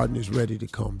sure Harden is ready to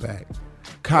come back.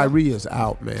 Kyrie is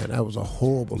out, man. That was a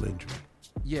horrible injury.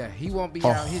 Yeah, he won't be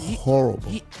out. Horrible.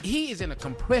 He is in a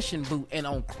compression boot and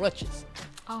on crutches.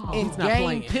 He's not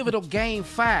playing. Pivotal game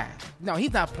 5. No,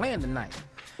 he's not playing tonight.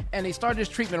 And they started this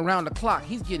treatment around the clock.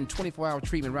 He's getting 24-hour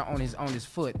treatment on his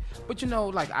foot. But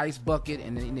like ice bucket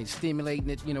and then stimulating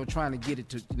it, trying to get it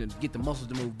to get the muscles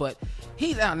to move. But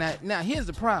he's out now. Now here's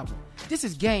the problem. This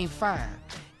is game 5.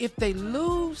 If they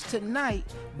lose tonight,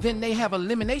 then they have an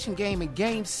elimination game in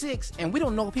game 6, and we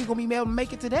don't know if he's gonna be able to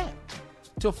make it to that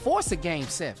to force a game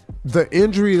 7. The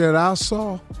injury that I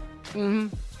saw,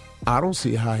 I don't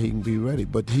see how he can be ready.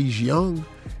 But he's young,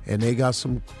 and they got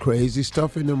some crazy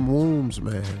stuff in them wounds,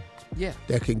 man. Yeah.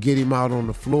 That can get him out on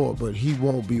the floor, but he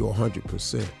won't be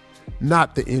 100%.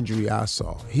 Not the injury I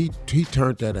saw. He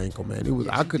turned that ankle, man. It was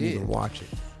I couldn't even watch it.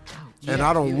 And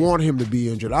I don't want him to be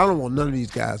injured. I don't want none of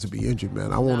these guys to be injured,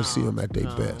 man. I want to see them at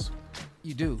their best.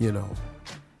 You do. You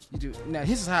do. Now,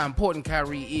 this is how important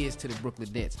Kyrie is to the Brooklyn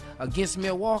Nets. Against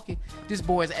Milwaukee, this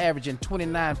boy is averaging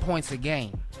 29 points a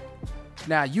game.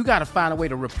 Now, you got to find a way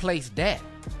to replace that.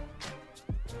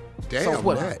 Damn,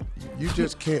 Matt. You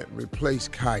just can't replace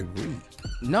Kyrie.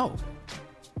 No.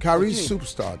 Kyrie's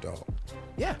superstar, dog.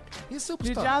 Yeah, he's a superstar.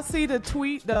 Did y'all see the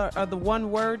tweet, the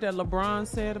one word that LeBron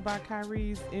said about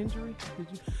Kyrie's injury? Did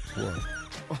you? What?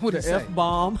 What did he say?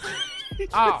 F-bomb.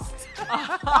 Oh.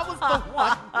 That was the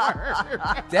one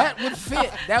word. That would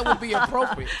fit. That would be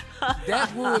appropriate.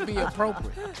 That would be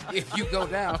appropriate if you go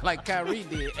down like Kyrie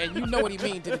did, and you know what he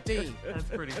means to the team. That's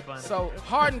pretty funny. So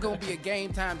Harden gonna be a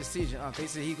game time decision. They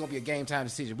said he's gonna be a game time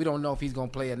decision. We don't know if he's gonna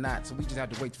play or not, so we just have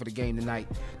to wait for the game tonight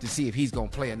to see if he's gonna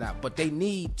play or not. But they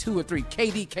need 2 or 3.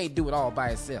 KD can't do it all by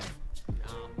himself.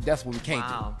 That's what we can't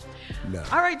do. No.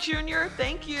 All right, Junior,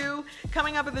 thank you.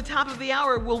 Coming up at the top of the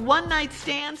hour, will one-night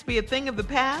stands be a thing of the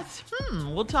past?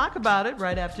 We'll talk about it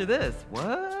right after this.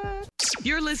 What?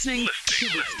 You're listening to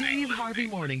the Steve Harvey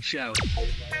Morning Show.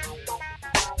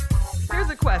 Here's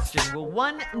a question. Will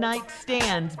one-night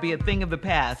stands be a thing of the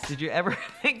past? Did you ever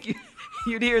think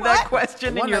you'd hear that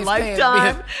question in your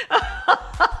lifetime?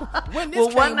 When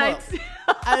this came up.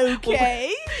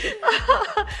 Okay.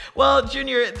 Well,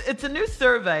 Junior, it's a new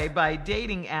survey by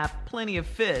dating app Plenty of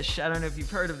Fish. I don't know if you've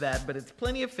heard of that, but it's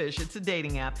Plenty of Fish. It's a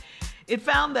dating app. It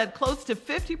found that close to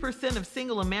 50% of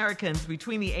single Americans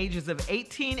between the ages of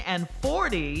 18 and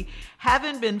 40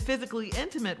 haven't been physically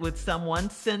intimate with someone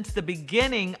since the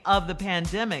beginning of the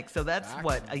pandemic. So that's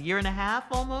what, a year and a half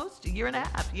almost? A year and a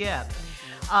half, yeah.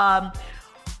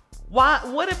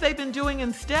 What have they been doing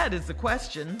instead is the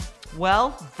question. Well,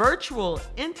 virtual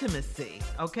intimacy,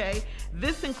 okay?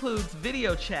 This includes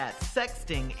video chat,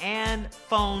 sexting, and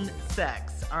phone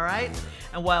sex, all right?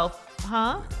 And while,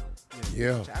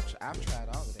 Yeah. I've tried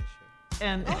all of that shit.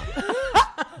 And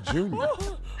Junior.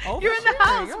 you're in the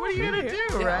house. What are you going to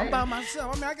do, Yeah, right? I'm by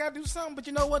myself. I mean, I got to do something, but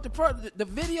you know what? The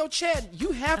video chat,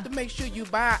 you have to make sure you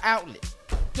buy an outlet.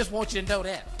 Just want you to know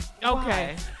that.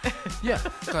 Okay. Yeah,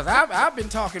 because I've been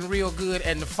talking real good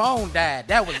and the phone died.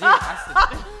 That was it.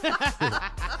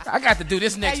 I got to do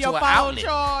this next to an outlet.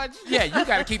 Charge. Yeah, you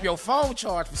got to keep your phone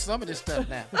charged for some of this stuff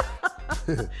now.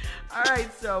 All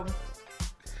right, so,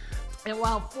 and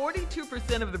while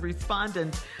 42% of the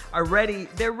respondents are ready,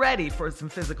 they're ready for some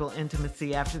physical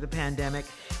intimacy after the pandemic.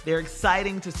 They're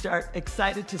excited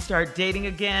to start dating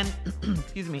again.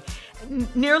 Excuse me.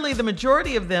 Nearly the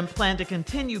majority of them plan to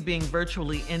continue being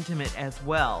virtually intimate as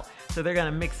well. So they're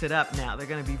going to mix it up now. They're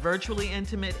going to be virtually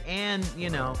intimate and,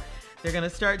 they're going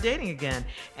to start dating again.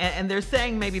 And they're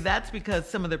saying maybe that's because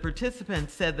some of the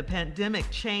participants said the pandemic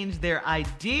changed their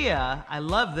idea, I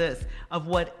love this, of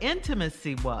what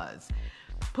intimacy was,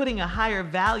 putting a higher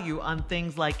value on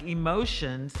things like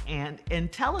emotions and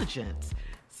intelligence.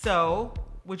 So,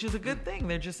 which is a good thing.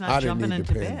 They're just not jumping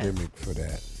into bed. I didn't need the pandemic for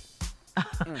that.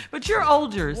 But you're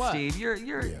older, What? Steve. You're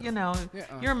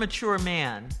a mature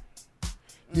man.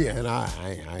 Yeah, and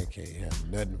I can't have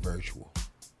nothing virtual.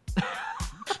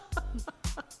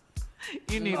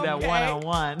 You need that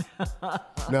one-on-one.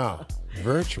 No,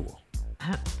 virtual.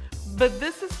 But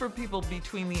this is for people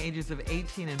between the ages of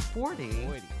 18 and 40.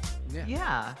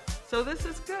 Yeah. So this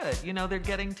is good. They're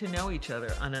getting to know each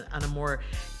other on a more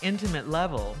intimate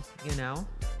level,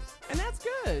 And that's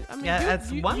good. I mean, Yeah,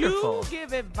 that's wonderful. You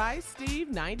give advice, Steve,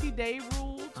 90-day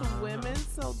rule to women.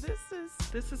 So This is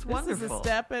this wonderful. is a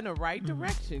step in the right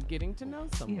direction, getting to know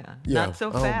someone. Yeah, Not so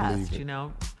I don't fast, believe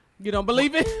it. You don't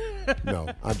believe it? No,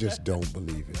 I just don't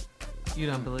believe it. You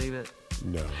don't believe it?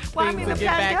 No. Well, I Things mean, will the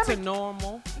get back to pandemic.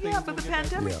 normal. Yeah, but the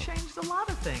pandemic Yeah. changed a lot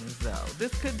of things, though.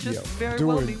 This could just very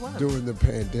during, well be one of them. during the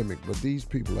pandemic, but these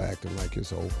people are acting like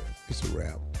it's over. It's a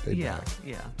wrap. They back.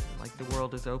 Yeah. Like the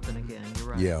world is open again. You're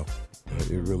right. Yeah,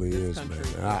 it really is, man.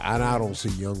 country. And I don't see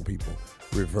young people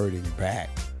reverting back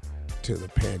to the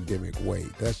pandemic way.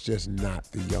 That's just not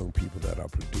the young people that are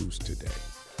produced today.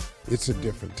 It's a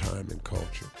different time and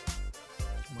culture.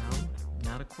 Well,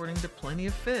 not according to Plenty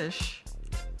of Fish.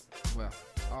 Well,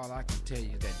 all I can tell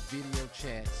you is that video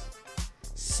chats,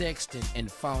 sexting,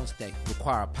 and phone sex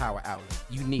require a power outlet.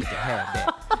 You need to have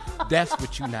that. That's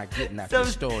what you're not getting out of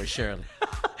the story, Shirley.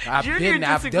 I've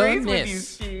done with you, this.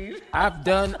 Steve. I've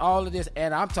done all of this,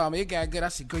 and I'm talking, it got good. I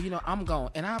said, girl, I'm going,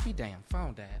 and I'll be damn,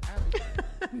 phone died.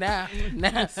 Now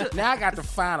I got to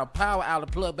find a power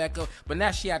outlet, plug back up, but now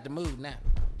she out the mood now.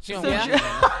 She don't want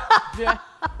you.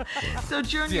 So,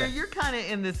 Junior, you're kind of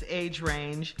in this age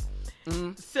range.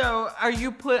 So are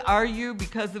you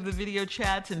because of the video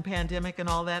chats and pandemic and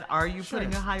all that, are you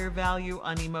putting a higher value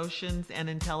on emotions and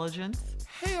intelligence?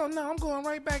 Hell no, I'm going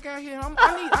right back out here.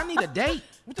 I need a date.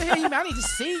 What the hell you mean? I need to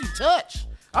see you touch.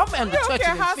 I'm under touching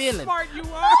and feeling. Smart you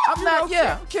are. I'm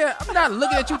not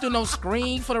looking at you through no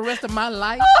screen for the rest of my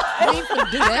life. I ain't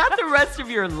gonna do that. Not the rest of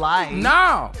your life.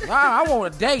 No, I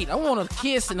want a date. I want to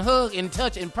kiss and hug and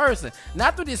touch in person,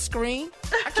 not through this screen.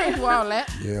 I can't do all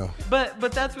that. Yeah. But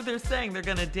that's what they're saying. They're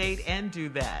gonna date and do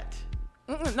that.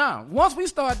 No, once we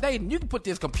start dating, you can put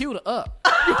this computer up.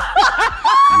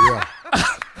 Yeah.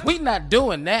 We not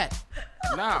doing that.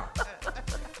 No.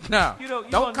 No, You don't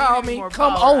don't call need any me. more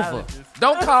Come power over. outages.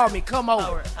 Don't call me. Come over.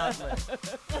 Power outlet.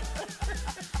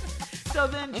 So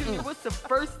then, Junior, what's the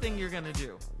first thing you're going to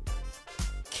do?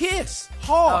 Kiss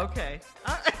hard. Okay.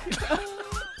 All right.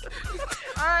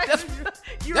 All right.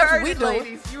 You that's heard what we it, doing.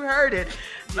 ladies. You heard it.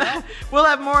 We'll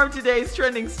have more of today's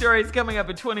trending stories coming up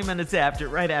at 20 minutes after,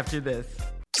 right after this.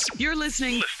 You're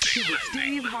listening to the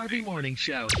Steve Harvey Morning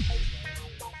Show.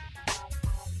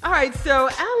 All right, so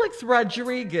Alex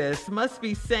Rodriguez must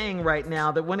be saying right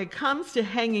now that when it comes to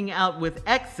hanging out with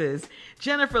exes,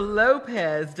 Jennifer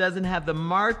Lopez doesn't have the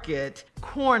market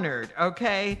cornered,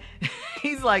 okay?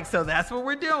 He's like, so that's what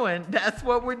we're doing. That's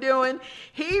what we're doing.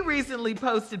 He recently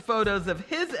posted photos of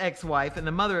his ex-wife and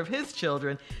the mother of his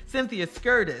children, Cynthia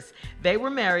Scurtis. They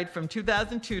were married from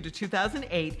 2002 to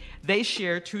 2008. They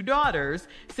share 2 daughters,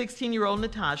 16-year-old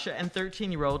Natasha and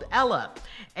 13-year-old Ella.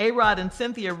 A-Rod and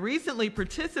Cynthia recently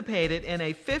participated in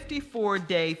a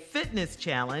 54-day fitness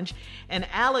challenge, and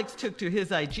Alex took to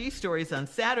his IG stories on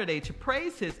Saturday to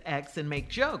praise his ex and make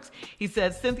jokes. He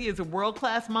said, Cynthia is a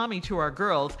world-class mommy to our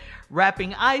girls.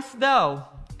 Wrapping ice, though.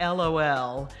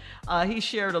 LOL. He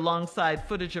shared alongside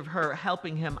footage of her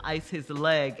helping him ice his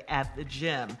leg at the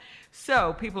gym.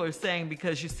 So people are saying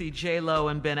because you see J-Lo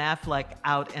and Ben Affleck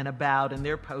out and about and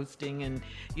they're posting and,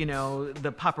 you know,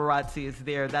 the paparazzi is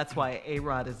there. That's why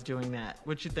A-Rod is doing that.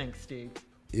 What you think, Steve?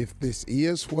 If this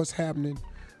is what's happening,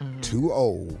 too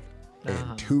old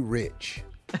and too rich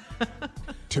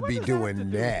to be doing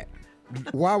that.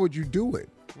 Why would you do it?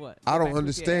 What? I don't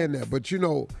understand that. But, you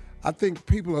know, I think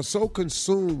people are so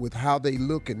consumed with how they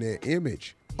look in their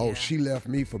image. Yeah. Oh, she left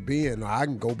me for being, I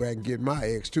can go back and get my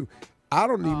ex too. I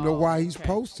don't even know why he's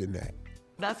posting that.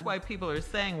 That's why people are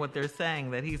saying what they're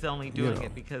saying, that he's only doing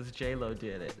it because J-Lo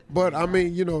did it. But, I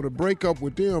mean, you know, to break up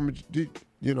with them,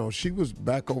 you know, she was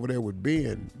back over there with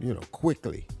Ben, you know,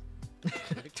 quickly.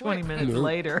 20 minutes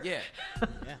later. Yeah.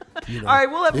 You know, all right,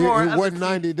 we'll have more. It wasn't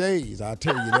 90 days, I'll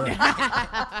tell you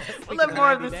that. We'll have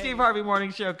more of the Steve Harvey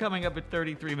Morning Show coming up at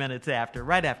 33 minutes after,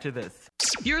 right after this.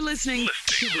 You're listening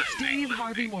to the Steve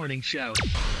Harvey Morning Show.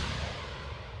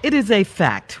 It is a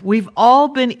fact. We've all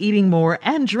been eating more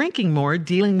and drinking more,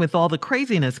 dealing with all the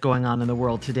craziness going on in the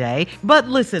world today. But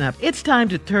listen up, it's time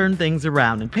to turn things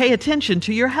around and pay attention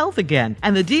to your health again.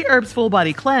 And the D-Herbs Full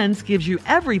Body Cleanse gives you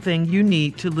everything you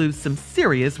need to lose some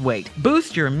serious weight,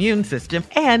 boost your immune system,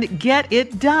 and get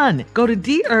it done. Go to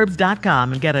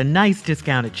dherbs.com and get a nice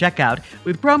discount at checkout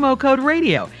with promo code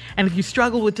RADIO. And if you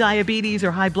struggle with diabetes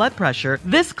or high blood pressure,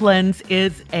 this cleanse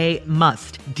is a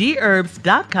must.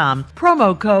 dherbs.com,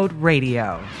 promo code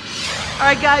RADIO. All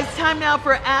right, guys, time now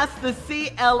for Ask the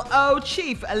CLO,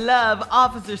 Chief Love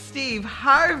Officer Steve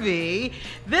Harvey.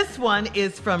 This one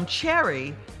is from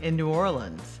Cherry in New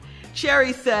Orleans.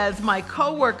 Cherry says, my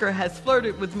coworker has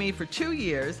flirted with me for 2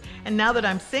 years, and now that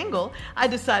I'm single, I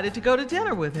decided to go to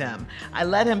dinner with him. I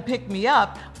let him pick me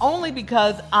up only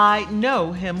because I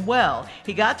know him well.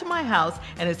 He got to my house,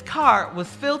 and his car was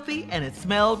filthy, and it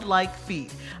smelled like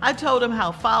feet. I told him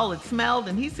how foul it smelled,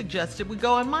 and he suggested we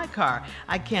go in my car.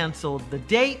 I canceled the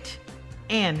date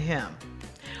and him.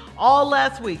 All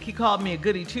last week, he called me a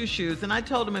goody two-shoes, and I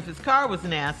told him if his car was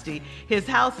nasty, his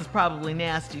house is probably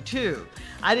nasty too.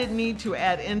 I didn't need to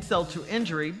add insult to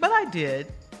injury, but I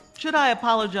did. Should I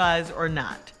apologize or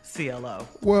not, CLO?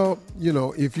 Well, you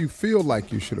know, if you feel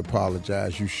like you should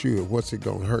apologize, you should. What's it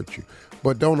going to hurt you?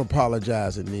 But don't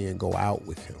apologize and then go out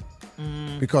with him.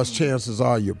 Because chances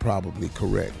are you're probably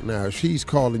correct. Now, if she's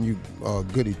calling you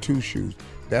goody two-shoes,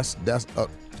 that's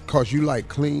because you like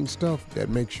clean stuff that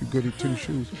makes you goody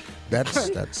two-shoes. That's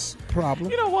a problem.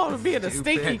 You don't want to be in a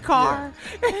stinky car.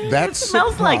 Yeah. That's it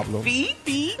smells a problem. like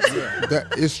feet.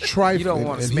 That is trifling. You don't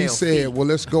want to and he smell said, feet. well,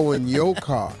 let's go in your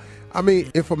car. I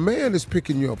mean, if a man is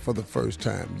picking you up for the first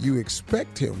time, you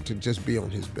expect him to just be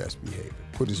on his best behavior,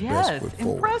 put his best foot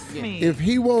forward. Impress me. If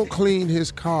he won't clean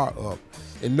his car up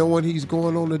and knowing he's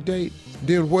going on a date,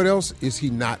 then what else is he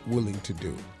not willing to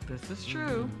do? This is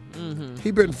true.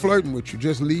 He been flirting with you.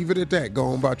 Just leave it at that. Go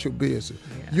on about your business.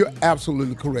 Yeah. You're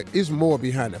absolutely correct. It's more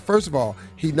behind that. First of all,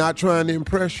 he not trying to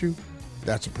impress you.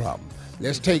 That's a problem.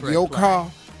 Let's take your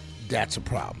car. That's a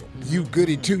problem. You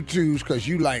goody two-shoes because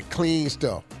you like clean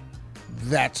stuff.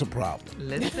 That's a problem.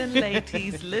 Listen,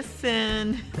 ladies,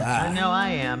 listen. Bye. I know I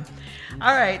am.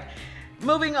 All right.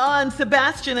 Moving on,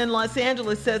 Sebastian in Los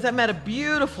Angeles says, I met a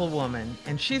beautiful woman,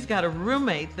 and she's got a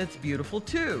roommate that's beautiful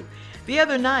too. The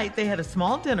other night, they had a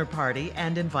small dinner party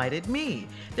and invited me.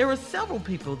 There were several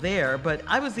people there, but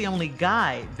I was the only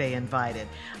guy they invited.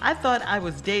 I thought I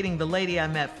was dating the lady I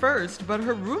met first, but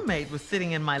her roommate was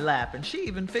sitting in my lap, and she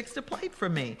even fixed a plate for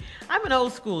me. I'm an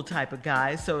old school type of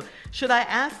guy, so should I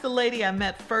ask the lady I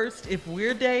met first if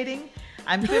we're dating?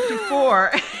 I'm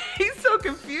 54. He's so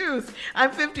confused.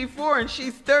 I'm 54 and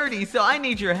she's 30, so I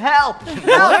need your help.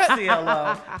 Help,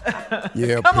 CLO.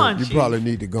 Yeah, Come on, you Chief. probably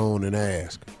need to go on and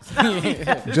ask.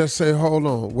 Just say, hold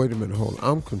on, wait a minute, hold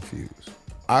on. I'm confused.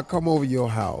 I come over your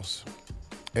house,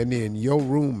 and then your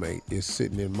roommate is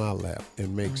sitting in my lap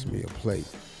and makes me a plate.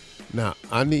 Now,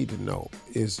 I need to know,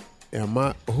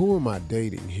 who am I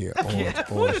dating here?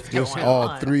 Or is just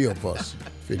all three of us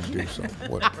finna do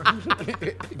something?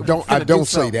 Don't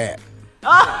say that.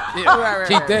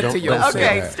 Keep that to yourself.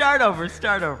 Okay, start over,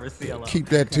 CLO. Keep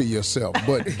that to yourself.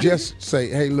 But just say,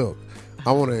 hey, look,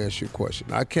 I want to ask you a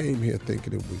question. I came here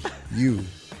thinking it was you,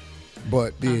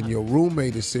 but then your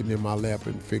roommate is sitting in my lap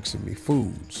and fixing me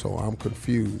food, so I'm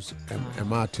confused.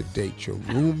 Am I to date your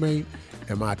roommate?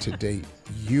 Am I to date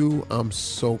you? I'm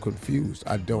so confused.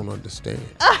 I don't understand.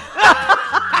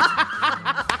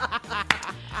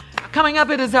 Coming up,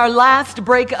 it is our last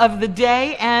break of the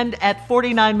day, and at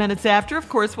 49 minutes after, of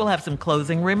course, we'll have some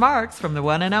closing remarks from the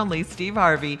one and only Steve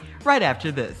Harvey right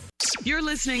after this. You're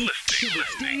listening to the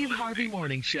Steve Harvey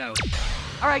Morning Show.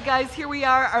 All right, guys, here we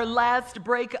are, our last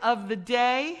break of the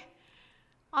day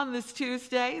on this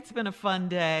Tuesday. It's been a fun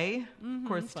day. Of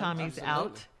course, Tommy's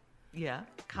out. Yeah,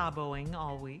 Caboing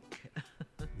all week.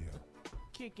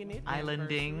 Kicking it.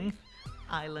 Islanding,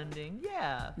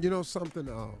 yeah. You know something?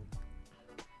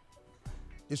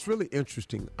 It's really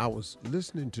interesting. I was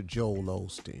listening to Joel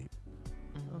Osteen,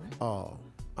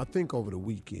 I think over the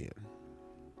weekend.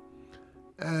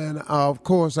 And of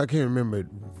course, I can't remember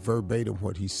verbatim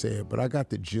what he said, but I got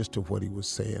the gist of what he was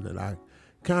saying, and I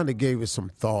kind of gave it some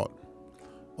thought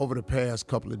over the past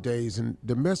couple of days, and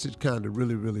the message kind of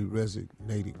really, really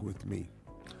resonated with me.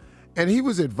 And he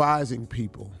was advising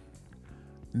people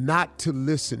not to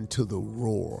listen to the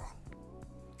roar.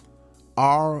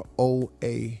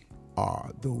 R-O-A-R,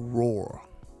 the roar.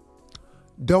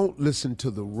 Don't listen to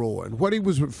the roar. And what he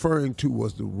was referring to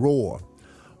was the roar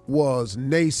was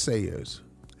naysayers,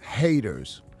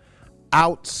 haters,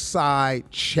 outside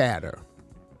chatter.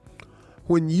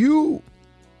 When you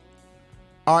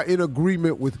are in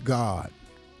agreement with God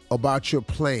about your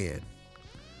plan,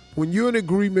 when you're in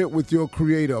agreement with your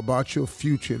Creator about your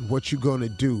future and what you're going to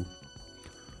do,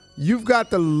 you've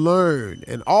got to learn,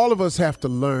 and all of us have to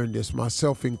learn this,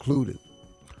 myself included,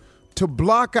 to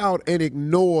block out and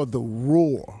ignore the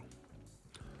roar,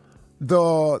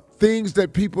 the things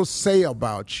that people say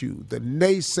about you, the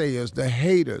naysayers, the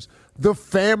haters, the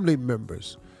family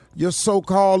members, your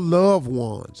so-called loved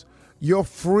ones, your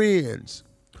friends,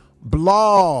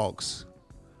 blogs,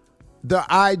 the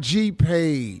IG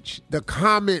page, the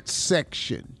comment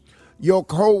section, your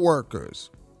coworkers.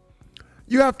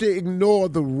 You have to ignore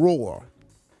the roar.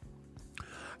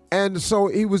 And so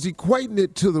he was equating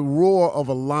it to the roar of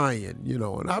a lion,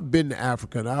 and I've been to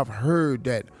Africa and I've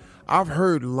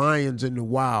heard lions in the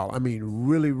wild,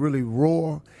 really, really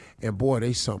roar, and boy,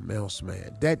 they something else,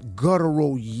 man. That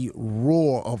guttural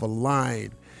roar of a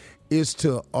lion is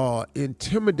to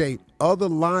intimidate other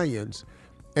lions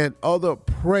and other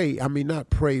prey, not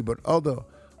prey, but other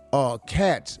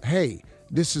cats. Hey,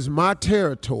 this is my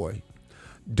territory.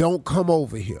 Don't come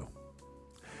over here.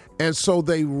 And so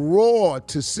they roar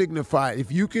to signify,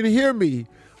 if you can hear me,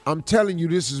 I'm telling you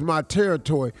this is my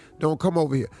territory. Don't come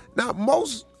over here. Now,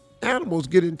 most animals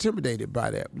get intimidated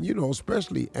by that,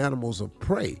 especially animals of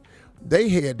prey. They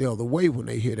head the other way when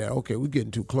they hear that. Okay, we're getting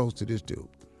too close to this dude.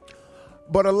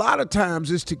 But a lot of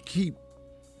times it's to keep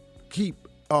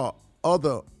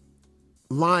other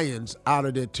lions out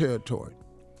of their territory.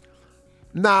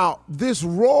 Now, this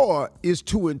roar is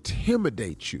to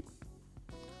intimidate you.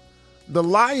 The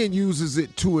lion uses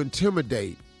it to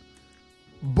intimidate,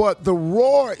 but the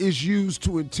roar is used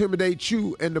to intimidate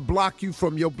you and to block you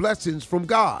from your blessings from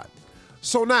God.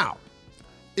 So now,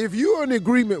 if you're in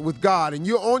agreement with God and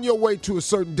you're on your way to a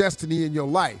certain destiny in your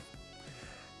life,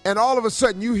 and all of a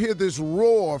sudden you hear this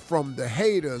roar from the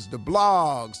haters, the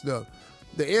blogs, the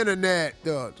internet,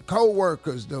 the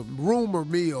co-workers, the rumor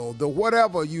mill, the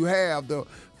whatever you have, the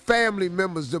family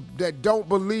members that don't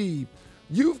believe,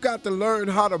 you've got to learn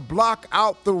how to block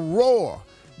out the roar,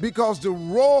 because the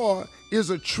roar is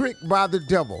a trick by the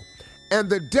devil, and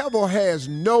the devil has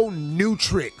no new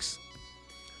tricks.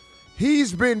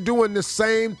 He's been doing the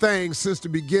same thing since the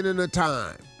beginning of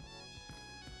time.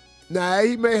 Now,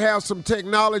 he may have some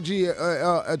technology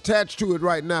attached to it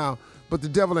right now, but the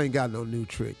devil ain't got no new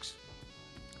tricks.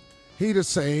 He the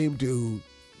same dude.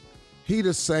 He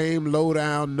the same low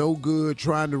down, no good,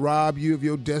 trying to rob you of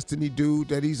your destiny dude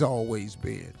that he's always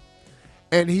been.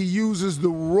 And he uses the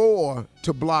roar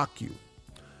to block you.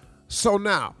 So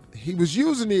now, he was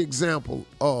using the example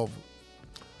of,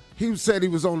 he said he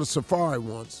was on a safari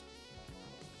once,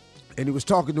 and he was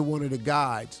talking to one of the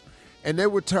guides, and they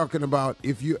were talking about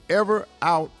if you're ever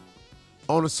out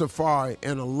on a safari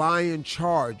and a lion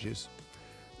charges,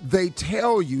 they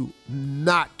tell you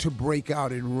not to break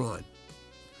out and run.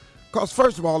 Because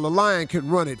first of all, the lion can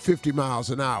run at 50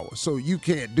 miles an hour, so you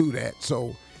can't do that.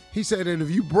 So he said, and if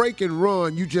you break and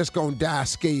run, you just gonna die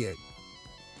scared.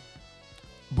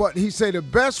 But he said the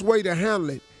best way to handle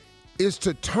it is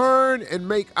to turn and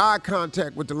make eye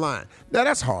contact with the lion. Now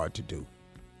that's hard to do.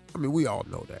 I mean, we all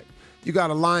know that. You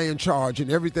got a lion charge and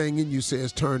everything in you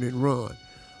says turn and run.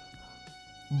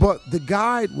 But the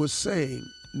guide was saying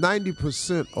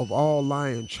 90% of all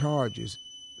lion charges,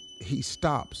 he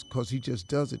stops because he just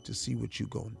does it to see what you're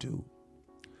going to do.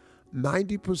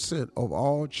 90% of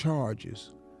all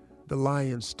charges, the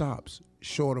lion stops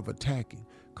short of attacking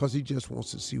because he just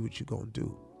wants to see what you're going to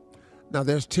do. Now,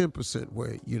 there's 10%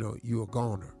 where, you're a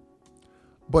goner.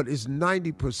 But it's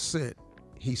 90%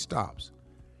 he stops.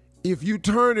 If you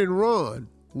turn and run,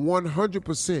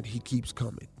 100% he keeps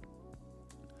coming.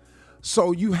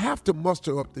 So you have to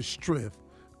muster up the strength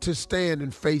to stand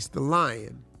and face the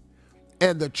lion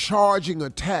and the charging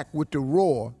attack with the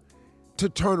roar to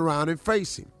turn around and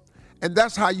face him. And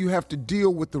that's how you have to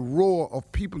deal with the roar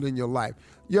of people in your life.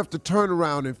 You have to turn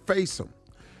around and face them.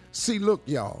 See, look,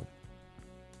 y'all,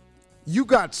 you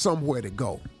got somewhere to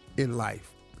go in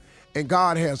life, and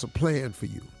God has a plan for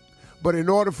you. But in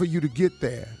order for you to get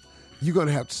there, you're going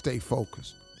to have to stay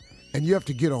focused, and you have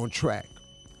to get on track.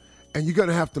 And you're going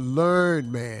to have to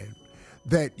learn, man,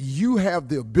 that you have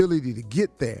the ability to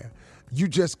get there. You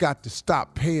just got to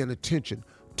stop paying attention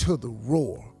to the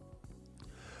roar.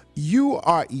 You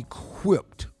are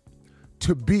equipped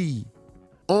to be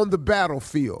on the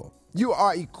battlefield. You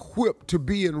are equipped to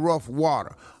be in rough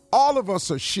water. All of us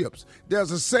are ships.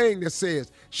 There's a saying that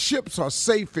says ships are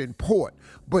safe in port,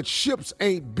 but ships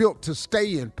ain't built to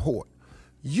stay in port.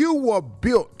 You were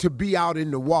built to be out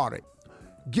in the water.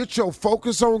 Get your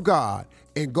focus on God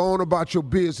and go on about your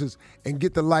business and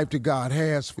get the life that God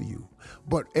has for you.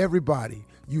 But everybody,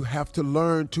 you have to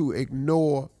learn to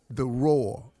ignore the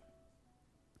roar.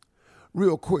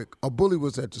 Real quick, a bully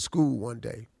was at the school one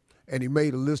day, and he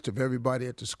made a list of everybody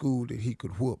at the school that he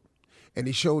could whoop. And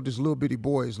he showed this little bitty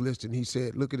boy his list, and he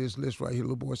said, look at this list right here.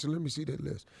 Little boy said, let me see that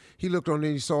list. He looked on there,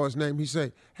 and he saw his name. He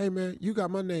said, hey, man, you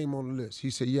got my name on the list. He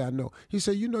said, yeah, I know. He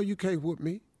said, you know you can't whoop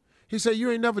me. He said,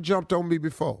 you ain't never jumped on me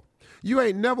before. You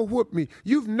ain't never whooped me.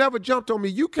 You've never jumped on me.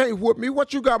 You can't whoop me.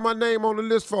 What you got my name on the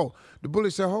list for? The bully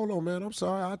said, hold on, man. I'm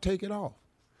sorry. I'll take it off.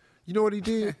 You know what he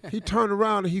did? He turned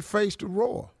around and he faced the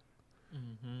roar.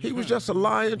 Mm-hmm. He was just a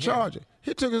lion charger.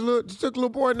 He took little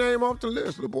boy name off the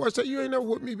list. The boy said, you ain't never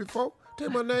whooped me before.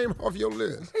 Take my name off your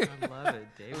list. I love it,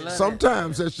 David.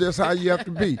 Sometimes that's just how you have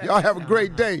to be. Y'all have a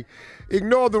great day.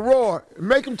 Ignore the roar.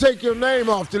 Make them take your name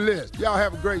off the list. Y'all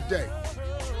have a great day.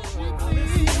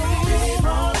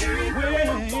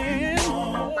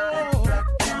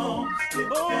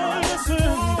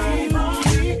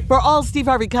 For all Steve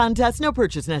Harvey contests, no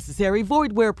purchase necessary,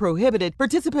 void where prohibited.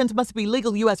 Participants must be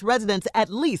legal U.S. residents at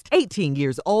least 18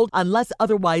 years old unless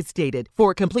otherwise stated.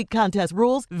 For complete contest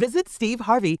rules, visit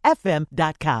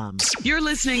SteveHarveyFM.com. You're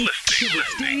listening to the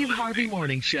Steve Harvey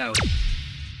Morning Show.